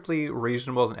perfectly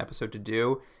reasonable as an episode to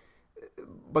do,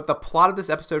 but the plot of this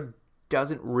episode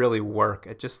doesn't really work.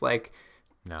 It just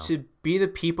to be the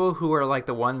people who are like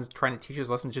the ones trying to teach us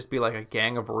lessons, just be like a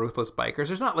gang of ruthless bikers.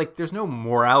 There's no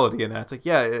morality in that. It's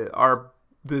like,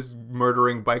 this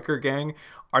murdering biker gang,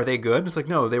 are they good? It's like,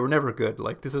 no, they were never good.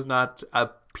 Like, this is not a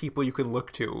people you can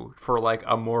look to for like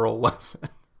a moral lesson.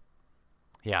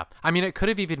 Yeah. I mean, it could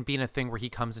have even been a thing where he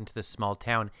comes into this small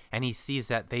town and he sees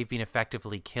that they've been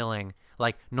effectively killing,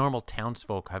 like normal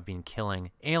townsfolk have been killing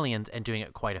aliens and doing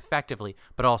it quite effectively,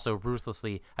 but also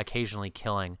ruthlessly occasionally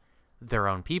killing their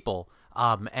own people.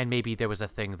 And maybe there was a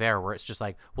thing there where it's just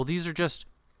like, well, these are just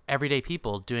everyday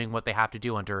people doing what they have to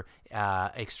do under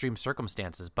extreme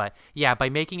circumstances. But yeah, by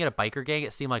making it a biker gang,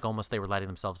 it seemed like almost they were letting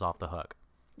themselves off the hook.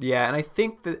 Yeah, and I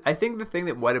think the thing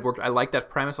that might have worked, I like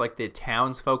that premise, like the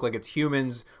townsfolk, like it's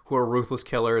humans who are ruthless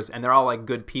killers, and they're all like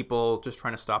good people just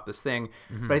trying to stop this thing.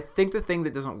 Mm-hmm. But I think the thing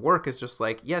that doesn't work is just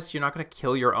like, yes, you're not going to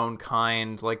kill your own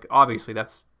kind. Like, obviously,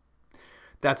 that's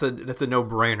a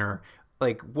no-brainer.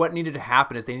 Like, what needed to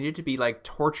happen is they needed to be like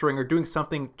torturing or doing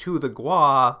something to the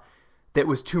Gua that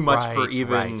was too much for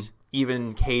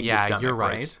even Cade to stomach, you're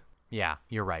right. Yeah,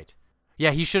 you're right.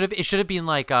 Yeah, it should have been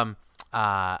like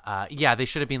they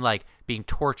should have been like being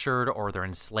tortured or they're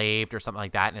enslaved or something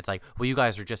like that, and it's like, well, you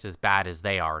guys are just as bad as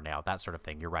they are now, that sort of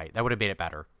thing. You're right. That would have made it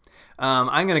better.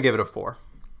 I'm gonna give it a 4.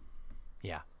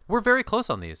 Yeah, we're very close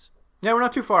on these. Yeah, we're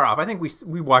not too far off. I think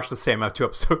we watched the same 2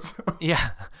 episodes.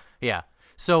 Yeah.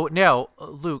 So now,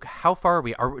 Luke, how far are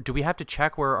we? Do we have to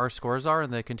check where our scores are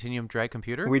in the Continuum Drag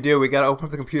computer? We do. We got to open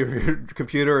up the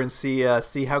computer and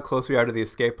see how close we are to the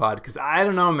escape pod, because I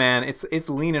don't know, man. It's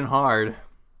leaning hard.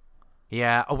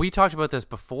 Yeah, we talked about this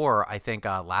before, I think,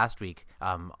 last week,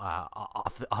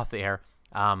 off the air,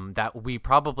 that we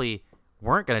probably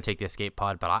weren't going to take the escape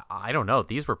pod, but I don't know.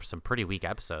 These were some pretty weak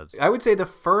episodes. I would say the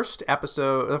first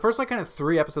like kind of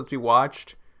 3 episodes we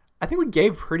watched, I think we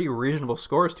gave pretty reasonable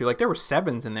scores to. Like, there were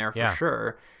 7s in there for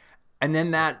sure. And then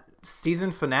that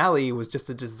season finale was just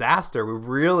a disaster. We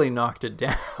really knocked it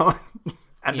down.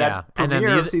 And that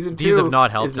premiere of season 2 have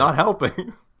not helped is not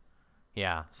helping.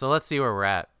 Yeah, so let's see where we're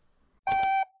at.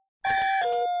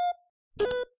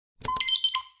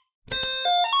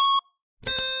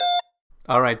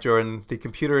 All right, Jordan. The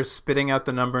computer is spitting out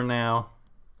the number now.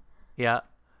 Yeah.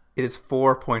 It is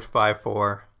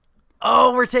 4.54.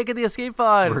 Oh, we're taking the escape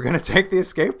pod. We're going to take the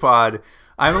escape pod.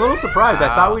 I'm a little surprised.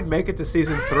 Wow. I thought we'd make it to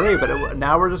season 3, but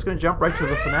now we're just going to jump right to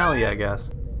the finale, I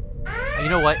guess. You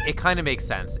know what? It kind of makes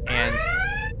sense. And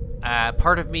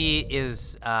part of me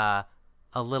is a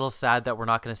little sad that we're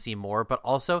not going to see more, but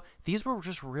also these were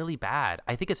just really bad.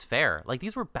 I think it's fair. Like,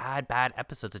 these were bad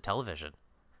episodes of television.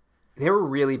 They were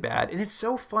really bad. And it's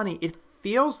so funny. It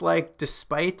feels like,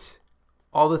 despite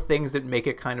all the things that make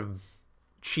it kind of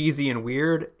cheesy and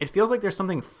weird, it feels like there's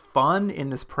something fun in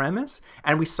this premise,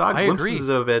 and we saw glimpses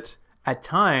of it at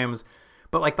times,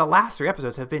 but like the last 3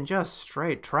 episodes have been just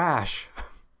straight trash.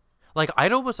 Like,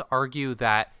 I'd almost argue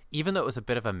that even though it was a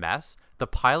bit of a mess, the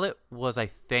pilot was, I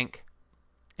think,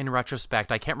 in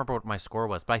retrospect, I can't remember what my score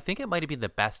was, but I think it might have been the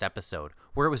best episode,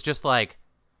 where it was just like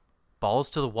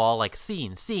balls to the wall, like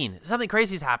scene, something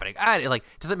crazy's happening. Like,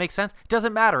 does it make sense?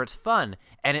 Doesn't matter. It's fun.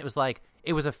 And it was like,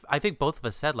 I think both of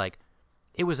us said, like,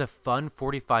 it was a fun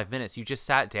 45 minutes. You just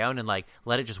sat down and like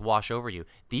let it just wash over you.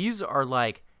 These are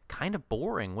like kind of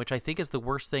boring, which I think is the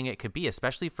worst thing it could be,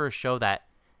 especially for a show that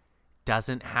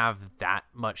doesn't have that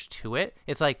much to it.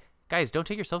 It's like, guys, don't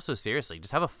take yourself so seriously.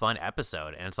 Just have a fun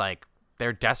episode. And it's like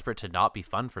they're desperate to not be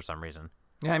fun for some reason.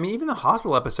 Yeah, I mean, even the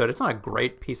hospital episode, it's not a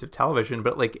great piece of television,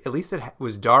 but like at least it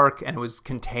was dark and it was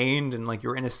contained, and like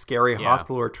you're in a scary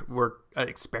hospital where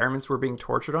experiments were being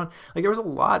tortured on. Like, there was a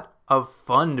lot of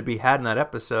fun to be had in that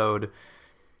episode.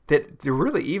 that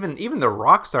really even the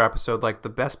Rockstar episode, like the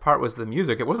best part was the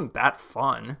music. It wasn't that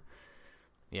fun.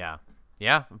 Yeah.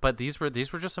 Yeah, but these were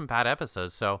just some bad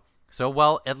episodes. So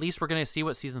well, at least we're going to see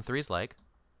what season 3's like.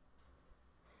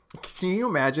 Can you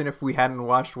imagine if we hadn't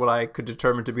watched what I could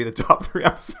determine to be the top 3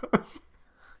 episodes?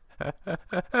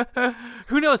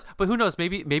 Who knows? But who knows?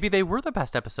 Maybe they were the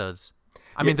best episodes.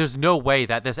 I mean, there's no way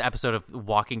that this episode of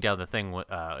walking down the thing,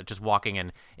 just walking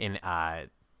in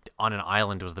on an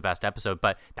island was the best episode.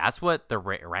 But that's what the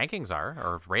rankings are,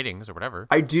 or ratings, or whatever.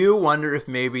 I do wonder if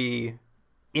maybe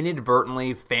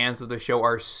inadvertently fans of the show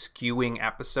are skewing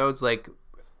episodes. Like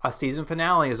a season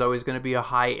finale is always going to be a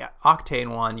high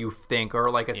octane one, you think, or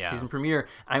like a season premiere.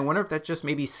 And I wonder if that's just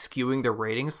maybe skewing the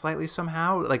ratings slightly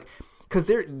somehow. Like, because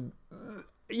they're,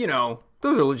 you know,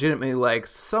 those are legitimately like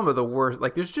some of the worst.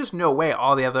 Like, there's just no way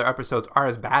all the other episodes are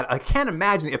as bad. I can't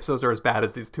imagine the episodes are as bad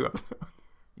as these 2 episodes.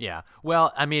 Yeah.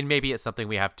 Well, I mean, maybe it's something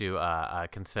we have to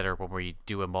consider when we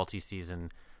do a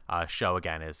multi-season show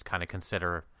again, is kind of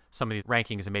consider some of the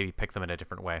rankings and maybe pick them in a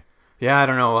different way. Yeah, I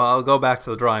don't know. I'll go back to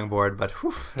the drawing board, but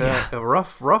a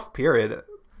rough period.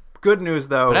 Good news,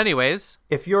 though. But anyways,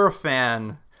 if you're a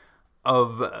fan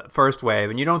of First Wave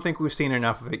and you don't think we've seen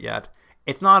enough of it yet,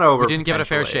 it's not over. We didn't give it a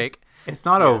fair shake. It's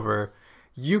not over.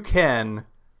 You can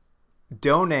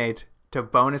donate to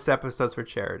bonus episodes for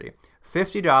charity.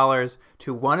 $50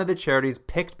 to one of the charities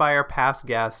picked by our past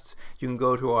guests. You can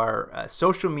go to our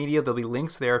social media. There'll be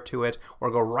links there to it,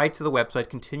 or go right to the website,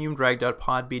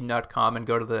 continuumdrag.podbean.com, and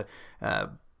go to the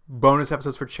bonus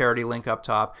episodes for charity link up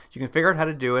top. You can figure out how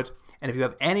to do it. And if you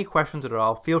have any questions at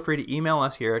all, feel free to email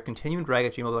us here at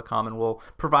continuumdrag@gmail.com, and we'll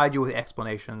provide you with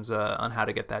explanations on how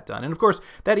to get that done. And of course,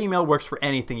 that email works for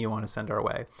anything you want to send our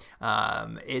way.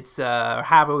 Always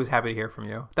happy to hear from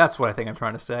you. That's what I think I'm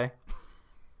trying to say.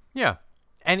 Yeah.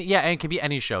 And it can be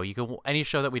any show. Any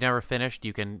show that we never finished,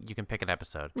 you can pick an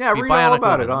episode. Yeah, read all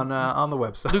about it on the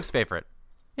website. Luke's favorite.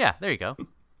 Yeah, there you go.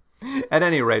 At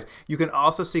any rate, you can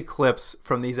also see clips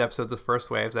from these episodes of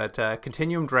First Waves at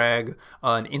Continuum Drag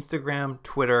on Instagram,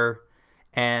 Twitter,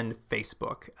 and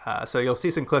Facebook. So you'll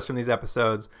see some clips from these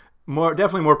episodes.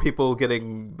 Definitely more people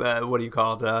getting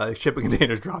shipping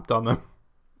containers dropped on them.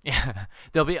 Yeah,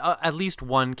 there'll be at least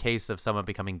one case of someone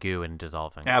becoming goo and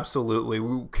dissolving. Absolutely.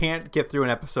 We can't get through an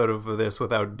episode of this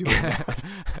without doing that.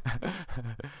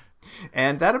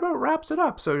 And that about wraps it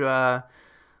up. So,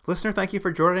 listener, thank you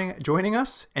for joining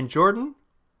us. And Jordan,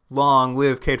 long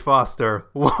live Kate Foster.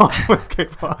 Long live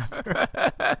Kate Foster.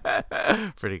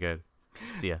 Pretty good.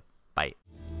 See ya. Bye.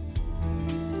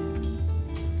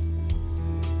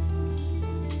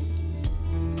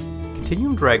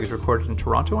 Continuum Drag is recorded in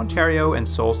Toronto, Ontario, and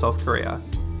Seoul, South Korea.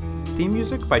 Theme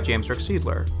music by James Rick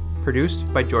Seidler.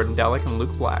 Produced by Jordan Delic and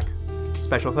Luke Black.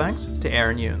 Special thanks to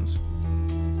Aaron Yunes.